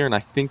end of the year. And I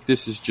think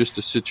this is just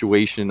a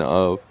situation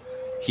of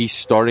he's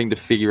starting to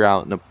figure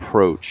out an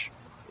approach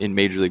in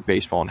Major League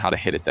Baseball and how to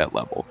hit at that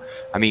level.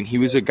 I mean, he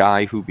was a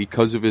guy who,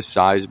 because of his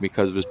size and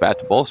because of his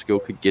bat-to-ball skill,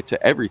 could get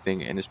to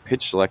everything, and his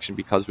pitch selection,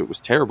 because of it, was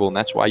terrible, and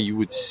that's why you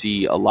would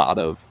see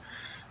I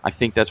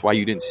think that's why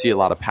you didn't see a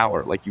lot of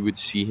power. Like, you would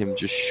see him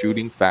just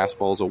shooting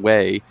fastballs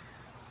away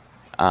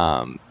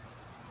to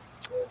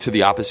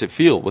the opposite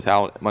field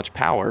without much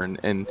power.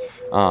 And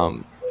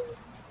I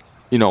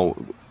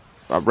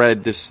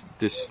read this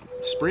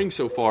spring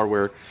so far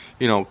where,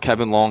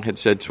 Kevin Long had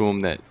said to him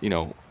that,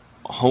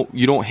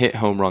 you don't hit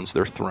home runs,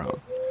 they're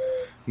thrown.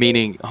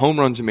 Meaning home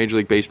runs in Major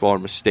League Baseball are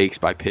mistakes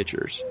by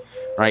pitchers,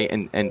 right?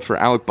 And for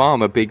Alec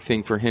Baum, a big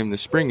thing for him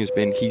this spring has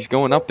been he's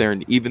going up there,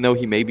 and even though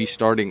he may be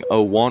starting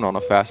 0-1 on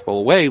a fastball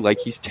away, like,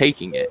 he's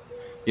taking it.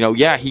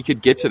 He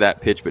could get to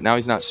that pitch, but now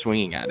he's not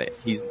swinging at it.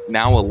 He's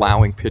now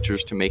allowing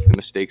pitchers to make the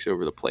mistakes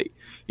over the plate.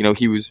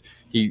 He was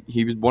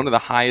one of the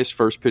highest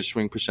first pitch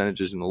swing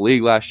percentages in the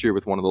league last year,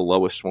 with one of the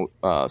lowest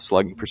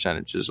slugging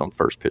percentages on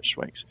first pitch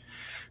swings.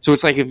 So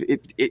it's like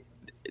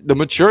the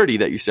maturity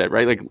that you said,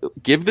 right? Like,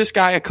 give this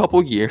guy a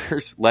couple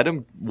years, let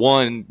him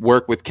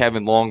work with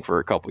Kevin Long for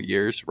a couple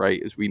years,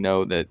 right? As we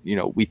know that,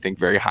 we think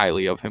very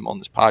highly of him on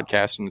this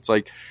podcast. And it's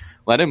like,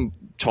 let him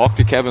talk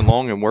to Kevin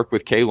Long and work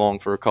with K Long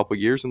for a couple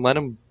years and let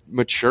him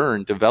mature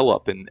and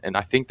develop. And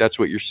I think that's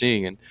what you're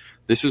seeing. And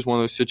this is one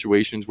of those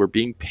situations where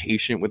being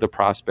patient with a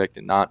prospect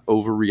and not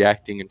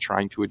overreacting and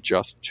trying to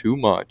adjust too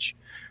much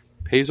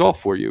pays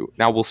off for you.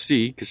 Now we'll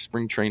see, because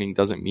spring training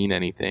doesn't mean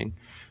anything.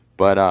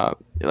 But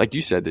like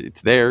you said,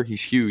 it's there.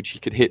 He's huge. He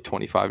could hit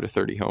 25 to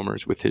 30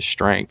 homers with his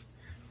strength.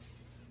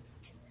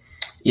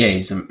 Yeah,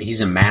 he's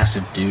a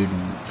massive dude,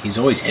 and he's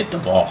always hit the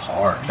ball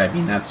hard. I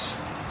mean, that's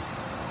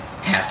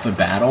half the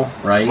battle,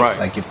 right?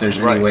 Like, if there's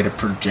any way to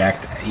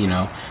project, we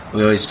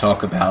always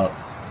talk about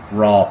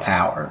raw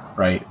power,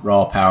 right?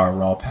 Raw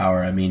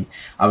power. I mean,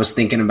 I was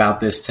thinking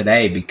about this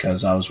today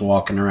because I was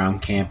walking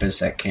around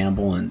campus at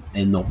Campbell,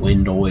 and the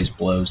wind always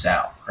blows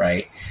out,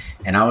 right?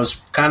 And I was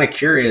kind of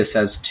curious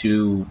as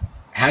to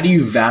how do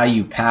you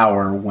value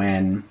power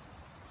when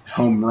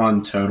home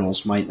run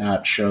totals might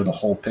not show the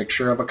whole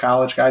picture of a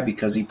college guy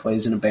because he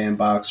plays in a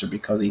bandbox or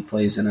because he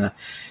plays in a,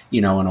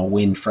 in a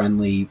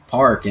wind-friendly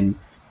park. And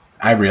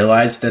I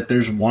realized that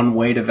there's one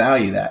way to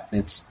value that. And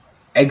it's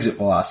exit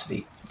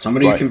velocity.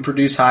 Somebody who can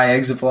produce high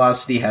exit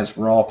velocity has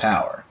raw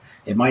power.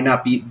 It might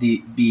not be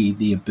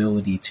the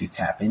ability to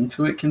tap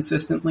into it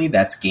consistently.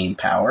 That's game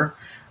power.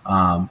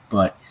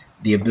 But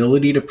the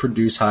ability to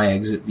produce high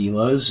exit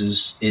velos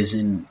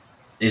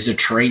is a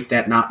trait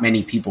that not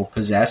many people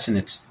possess,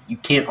 and you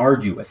can't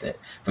argue with it.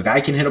 If a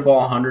guy can hit a ball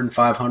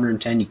 105,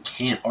 110, you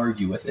can't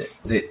argue with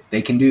it.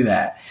 They can do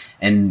that.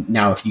 And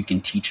now if you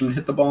can teach him to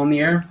hit the ball in the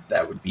air,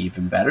 that would be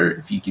even better.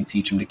 If you can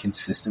teach him to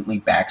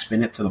consistently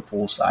backspin it to the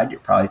pull side, you're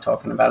probably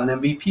talking about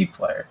an MVP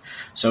player.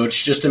 So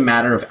it's just a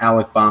matter of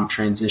Alec Baum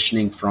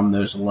transitioning from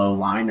those low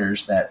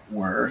liners that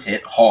were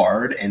hit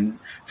hard, and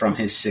from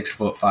his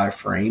 6'5"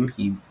 frame,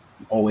 he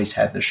always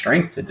had the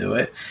strength to do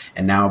it,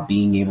 and now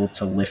being able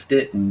to lift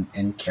it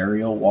and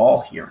carry a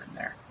wall here and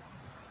there.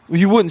 Well,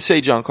 you wouldn't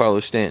say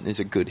Giancarlo Stanton is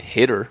a good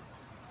hitter,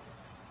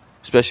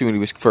 especially when he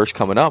was first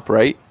coming up,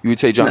 right? You would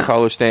say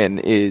Giancarlo Stanton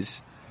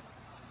is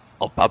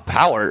a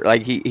power.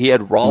 Like, he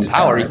had raw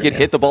power. He could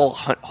hit the ball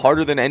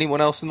harder than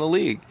anyone else in the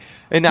league.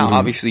 And now,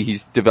 obviously,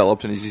 he's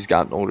developed, and as he's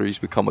gotten older, he's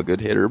become a good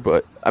hitter.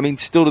 But, I mean,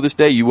 still to this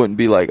day, you wouldn't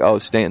be like, oh,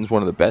 Stanton's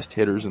one of the best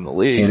hitters in the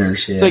league.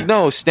 It's like,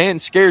 no, Stanton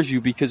scares you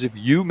because if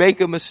you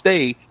make a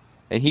mistake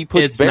and he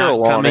puts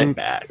barrel on it,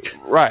 back.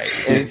 Right,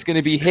 and it's going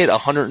to be hit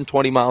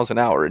 120 miles an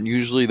hour, and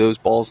usually those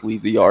balls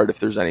leave the yard if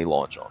there's any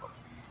launch on them.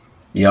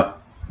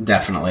 Yep,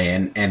 definitely.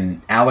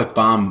 And Alec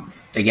Baum,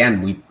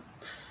 again,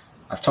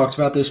 I've talked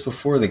about this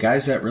before. The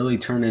guys that really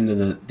turn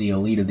into the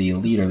elite of the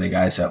elite are the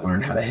guys that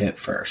learn how to hit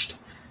first.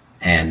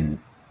 And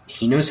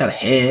he knows how to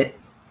hit.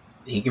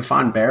 He can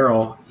find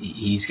barrel.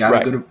 He's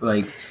got a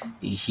good,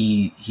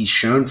 he's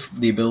shown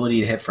the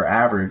ability to hit for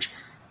average.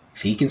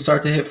 If he can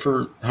start to hit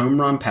for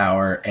home run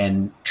power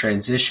and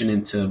transition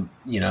into,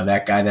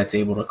 that guy that's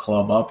able to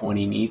club up when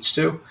he needs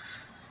to,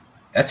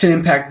 that's an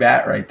impact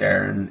bat right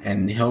there.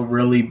 And he'll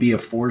really be a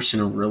force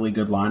in a really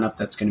good lineup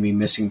that's going to be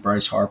missing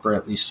Bryce Harper,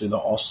 at least through the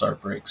All-Star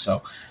break.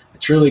 So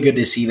it's really good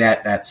to see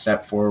that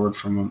step forward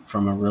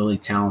from a really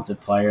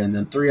talented player. And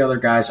then 3 other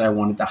guys I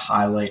wanted to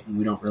highlight, and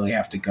we don't really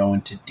have to go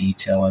into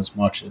detail as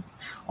much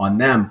on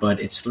them,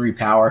 but it's 3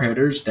 power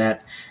hitters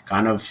that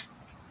kind of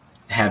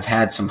have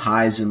had some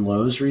highs and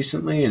lows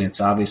recently, and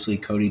it's obviously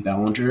Cody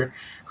Bellinger,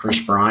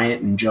 Chris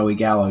Bryant, and Joey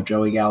Gallo.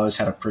 Joey Gallo's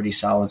had a pretty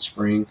solid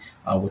spring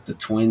with the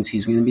Twins.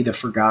 He's going to be the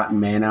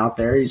forgotten man out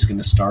there. He's going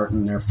to start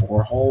in their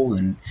 4-hole,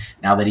 and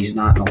now that he's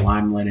not in the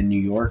limelight in New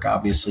York,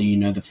 obviously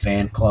the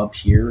fan club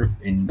here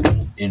in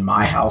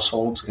my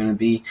household is going to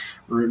be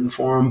rooting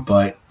for him.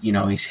 But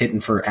he's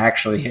hitting for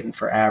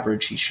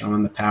average. He's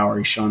showing the power.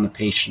 He's showing the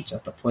patience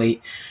at the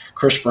plate.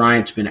 Chris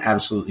Bryant's been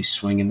absolutely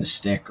swinging the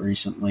stick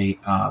recently.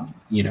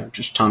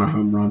 Just ton of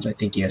home runs. I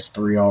think he has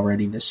 3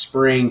 already this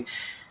spring.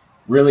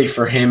 Really,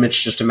 for him, it's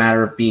just a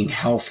matter of being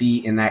healthy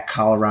in that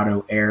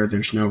Colorado air.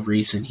 There's no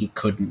reason he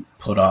couldn't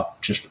put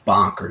up just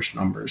bonkers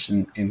numbers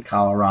in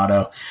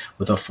Colorado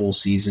with a full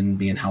season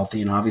being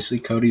healthy. And obviously,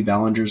 Cody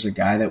Bellinger's a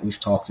guy that we've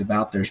talked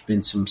about. There's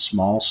been some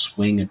small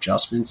swing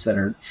adjustments that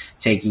are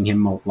taking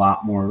him a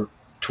lot more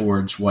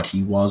towards what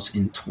he was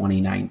in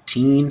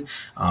 2019,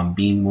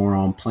 being more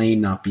on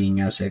plane, not being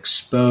as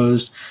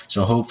exposed.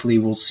 So hopefully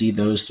we'll see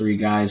those 3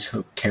 guys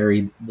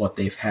carry what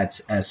they've had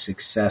as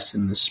success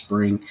in the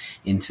spring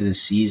into the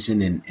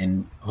season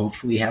and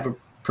hopefully have a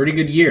pretty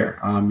good year.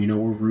 We're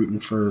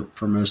rooting for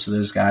most of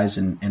those guys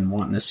and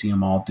wanting to see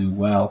them all do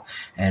well.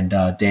 And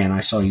Dan, I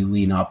saw you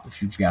lean up.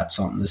 If you've got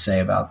something to say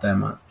about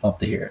them, I'd love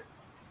to hear it.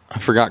 I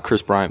forgot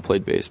Chris Bryant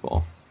played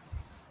baseball.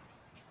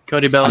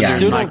 Cody Bellinger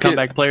is my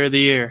comeback player of the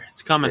year.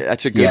 It's coming.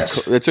 That's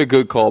a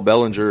good call.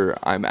 Bellinger,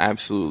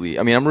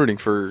 I'm rooting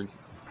for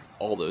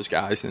all those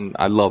guys, and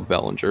I love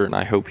Bellinger, and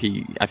I hope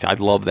I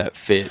love that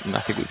fit, and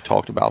I think we've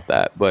talked about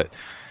that, but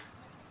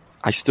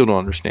I still don't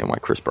understand why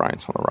Chris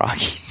Bryant's on the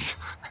Rockies.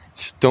 I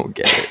just don't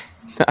get it.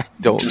 I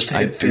don't. Just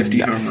hit 50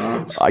 home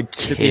runs. I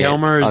can't 50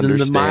 homers in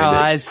the Mile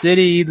High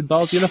City. The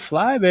ball's going to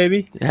fly,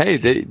 baby. Hey,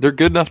 they're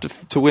good enough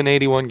to win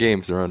 81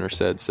 games, their owner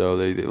said, so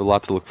they have a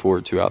lot to look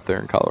forward to out there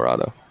in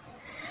Colorado.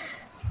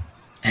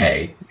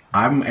 Hey,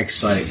 I'm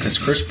excited because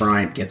Chris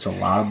Bryant gets a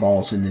lot of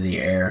balls into the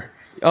air.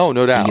 Oh,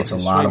 no doubt. He gets a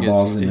lot of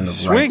balls into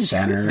the right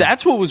center.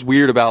 That's what was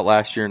weird about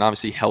last year, and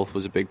obviously health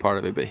was a big part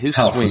of it, but his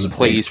swing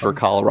plays for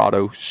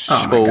Colorado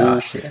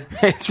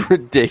it's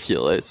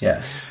ridiculous.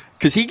 Yes.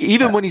 Because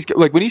when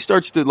he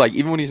starts to,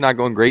 even when he's not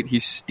going great,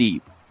 he's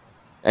steep.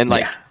 And,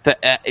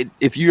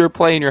 if you're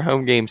playing your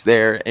home games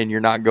there and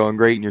you're not going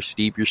great and you're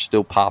steep, you're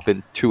still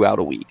popping 2 out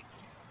a week.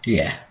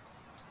 Yeah.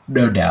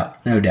 No doubt.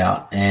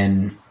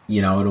 And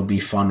it'll be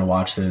fun to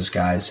watch those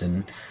guys,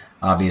 and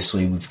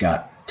obviously we've got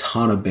a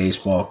ton of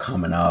baseball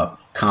coming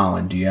up.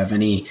 Colin, do you have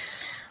any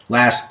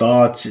last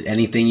thoughts,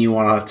 anything you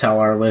want to tell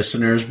our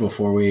listeners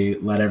before we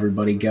let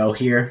everybody go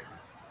here?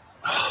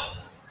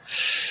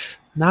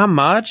 Not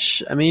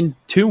much.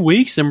 2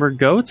 weeks and we're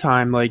go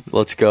time.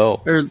 Let's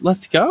go.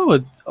 Let's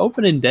go.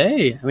 Opening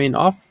day. I feel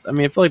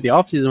like the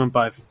offseason went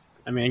by.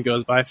 It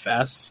goes by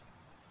fast.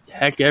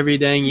 Heck, every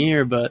dang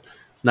year. But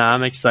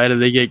I'm excited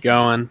to get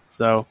going.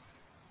 So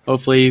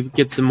hopefully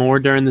get some more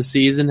during the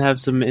season, have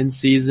some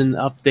in-season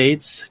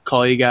updates,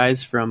 call you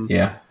guys from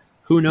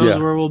who knows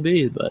where we'll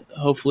be. But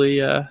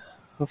hopefully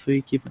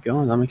keep it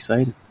going. I'm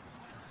excited.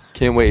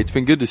 Can't wait. It's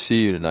been good to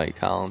see you tonight,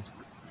 Colin.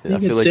 I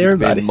feel like it's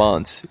been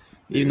months.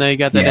 Even though you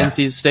got that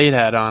NC State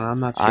hat on, I'm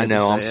not scared. I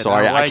know, I'm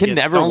sorry. I can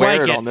never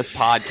wear it on this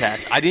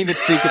podcast. I didn't even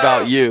think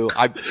about you.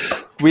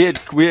 We had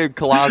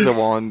Collazo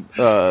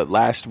on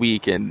last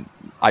week, and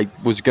I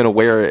was going to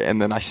wear it,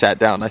 and then I sat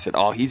down and I said,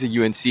 oh, he's a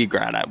UNC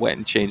grad. I went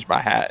and changed my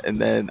hat, and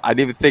then I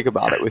didn't even think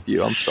about it with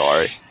you. I'm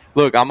sorry.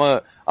 Look, I'm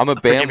a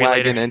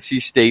bandwagon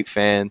NC State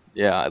fan.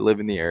 Yeah, I live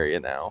in the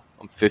area now.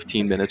 I'm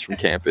 15 minutes from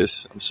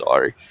campus. I'm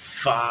sorry.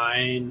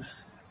 Fine.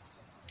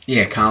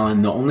 Yeah,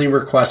 Colin, the only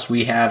request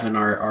we have and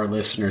our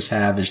listeners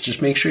have is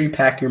just make sure you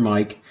pack your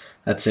mic.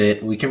 That's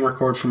it. We can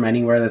record from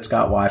anywhere that's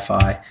got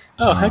Wi-Fi.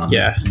 Oh, heck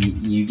yeah.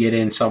 You get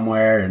in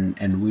somewhere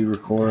and we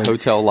record.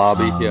 Hotel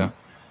lobby, yeah.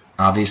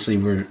 Obviously,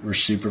 we're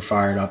super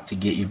fired up to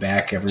get you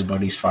back.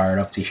 Everybody's fired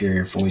up to hear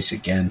your voice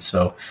again.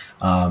 So,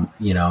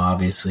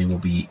 obviously we'll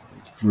be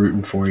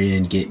rooting for you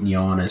and getting you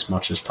on as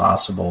much as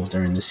possible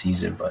during the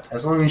season. But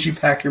as long as you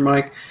pack your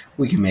mic,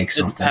 we can make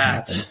something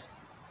happen.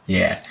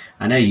 Yeah,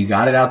 I know you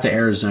got it out to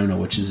Arizona,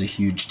 which is a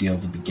huge deal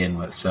to begin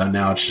with. So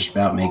now it's just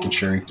about making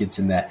sure it gets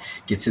in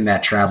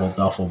that travel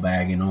duffel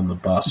bag and on the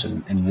bus,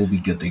 and we'll be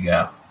good to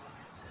go.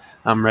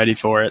 I'm ready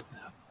for it.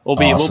 We'll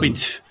be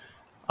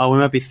Oh,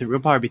 we'll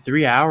probably be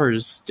 3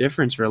 hours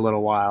difference for a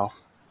little while.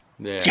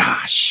 Yeah.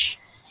 Gosh.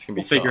 It's going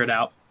to be We'll figure tough. it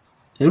out.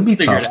 It'll be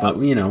Figure tough, it but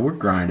we're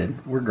grinding.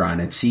 We're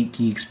grinding.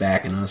 SeatGeek's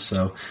backing us,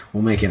 so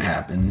we'll make it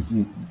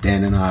happen.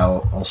 Dan and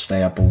I'll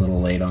stay up a little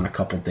late on a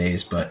couple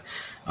days, but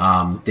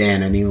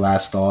Dan, any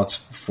last thoughts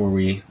before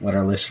we let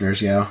our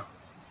listeners go?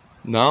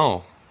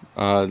 No.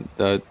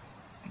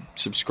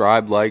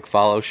 Subscribe, like,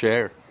 follow,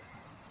 share.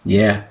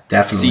 Yeah,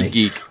 definitely.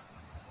 SeatGeek.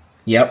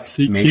 Yep.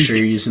 SeatGeek. Make sure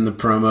you're using the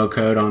promo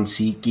code on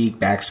SeatGeek,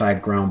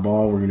 backside ground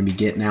ball. We're going to be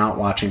getting out,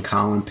 watching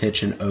Colin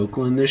pitch in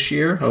Oakland this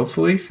year,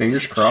 hopefully.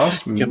 Fingers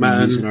crossed.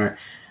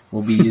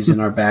 We'll be using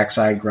our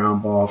backside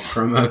ground ball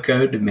promo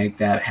code to make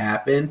that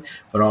happen,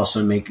 but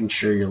also making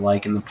sure you're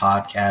liking the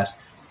podcast.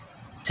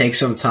 Take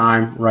some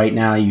time right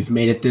now. You've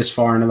made it this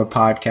far into the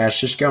podcast.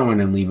 Just go in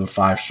and leave a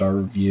 5-star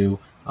review.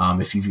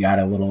 If you've got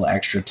a little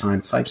extra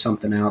time, type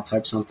something out.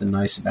 Type something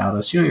nice about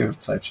us. You don't even have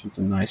to type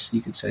something nice.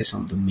 You could say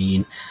something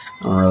mean.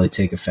 I don't really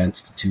take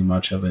offense to too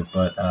much of it.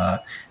 But,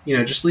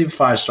 just leave a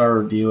 5-star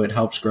review. It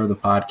helps grow the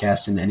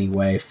podcast in any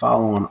way.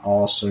 Follow on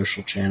all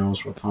social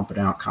channels. We're pumping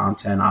out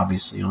content,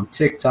 obviously, on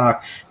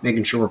TikTok.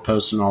 Making sure we're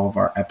posting all of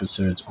our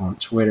episodes on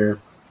Twitter.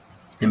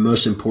 And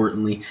most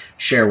importantly,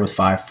 share with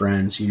 5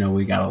 friends.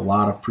 We got a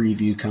lot of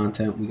preview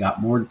content. We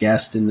got more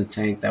guests in the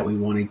tank that we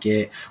want to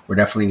get. We're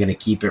definitely going to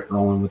keep it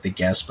rolling with the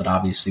guests, but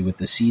obviously with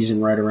the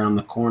season right around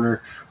the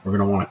corner, we're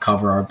going to want to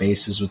cover our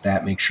bases with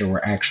that, make sure we're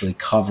actually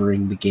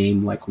covering the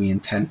game like we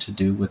intend to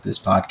do with this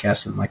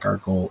podcast and like our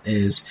goal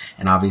is.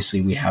 And obviously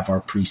we have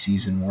our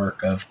preseason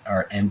work of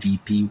our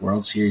MVP,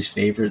 World Series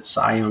favorites,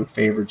 Cy Young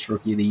favorites,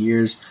 Rookie of the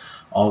Years,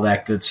 all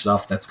that good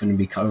stuff that's going to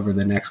be covered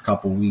the next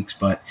couple weeks.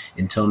 But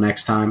until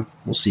next time,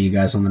 we'll see you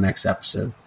guys on the next episode.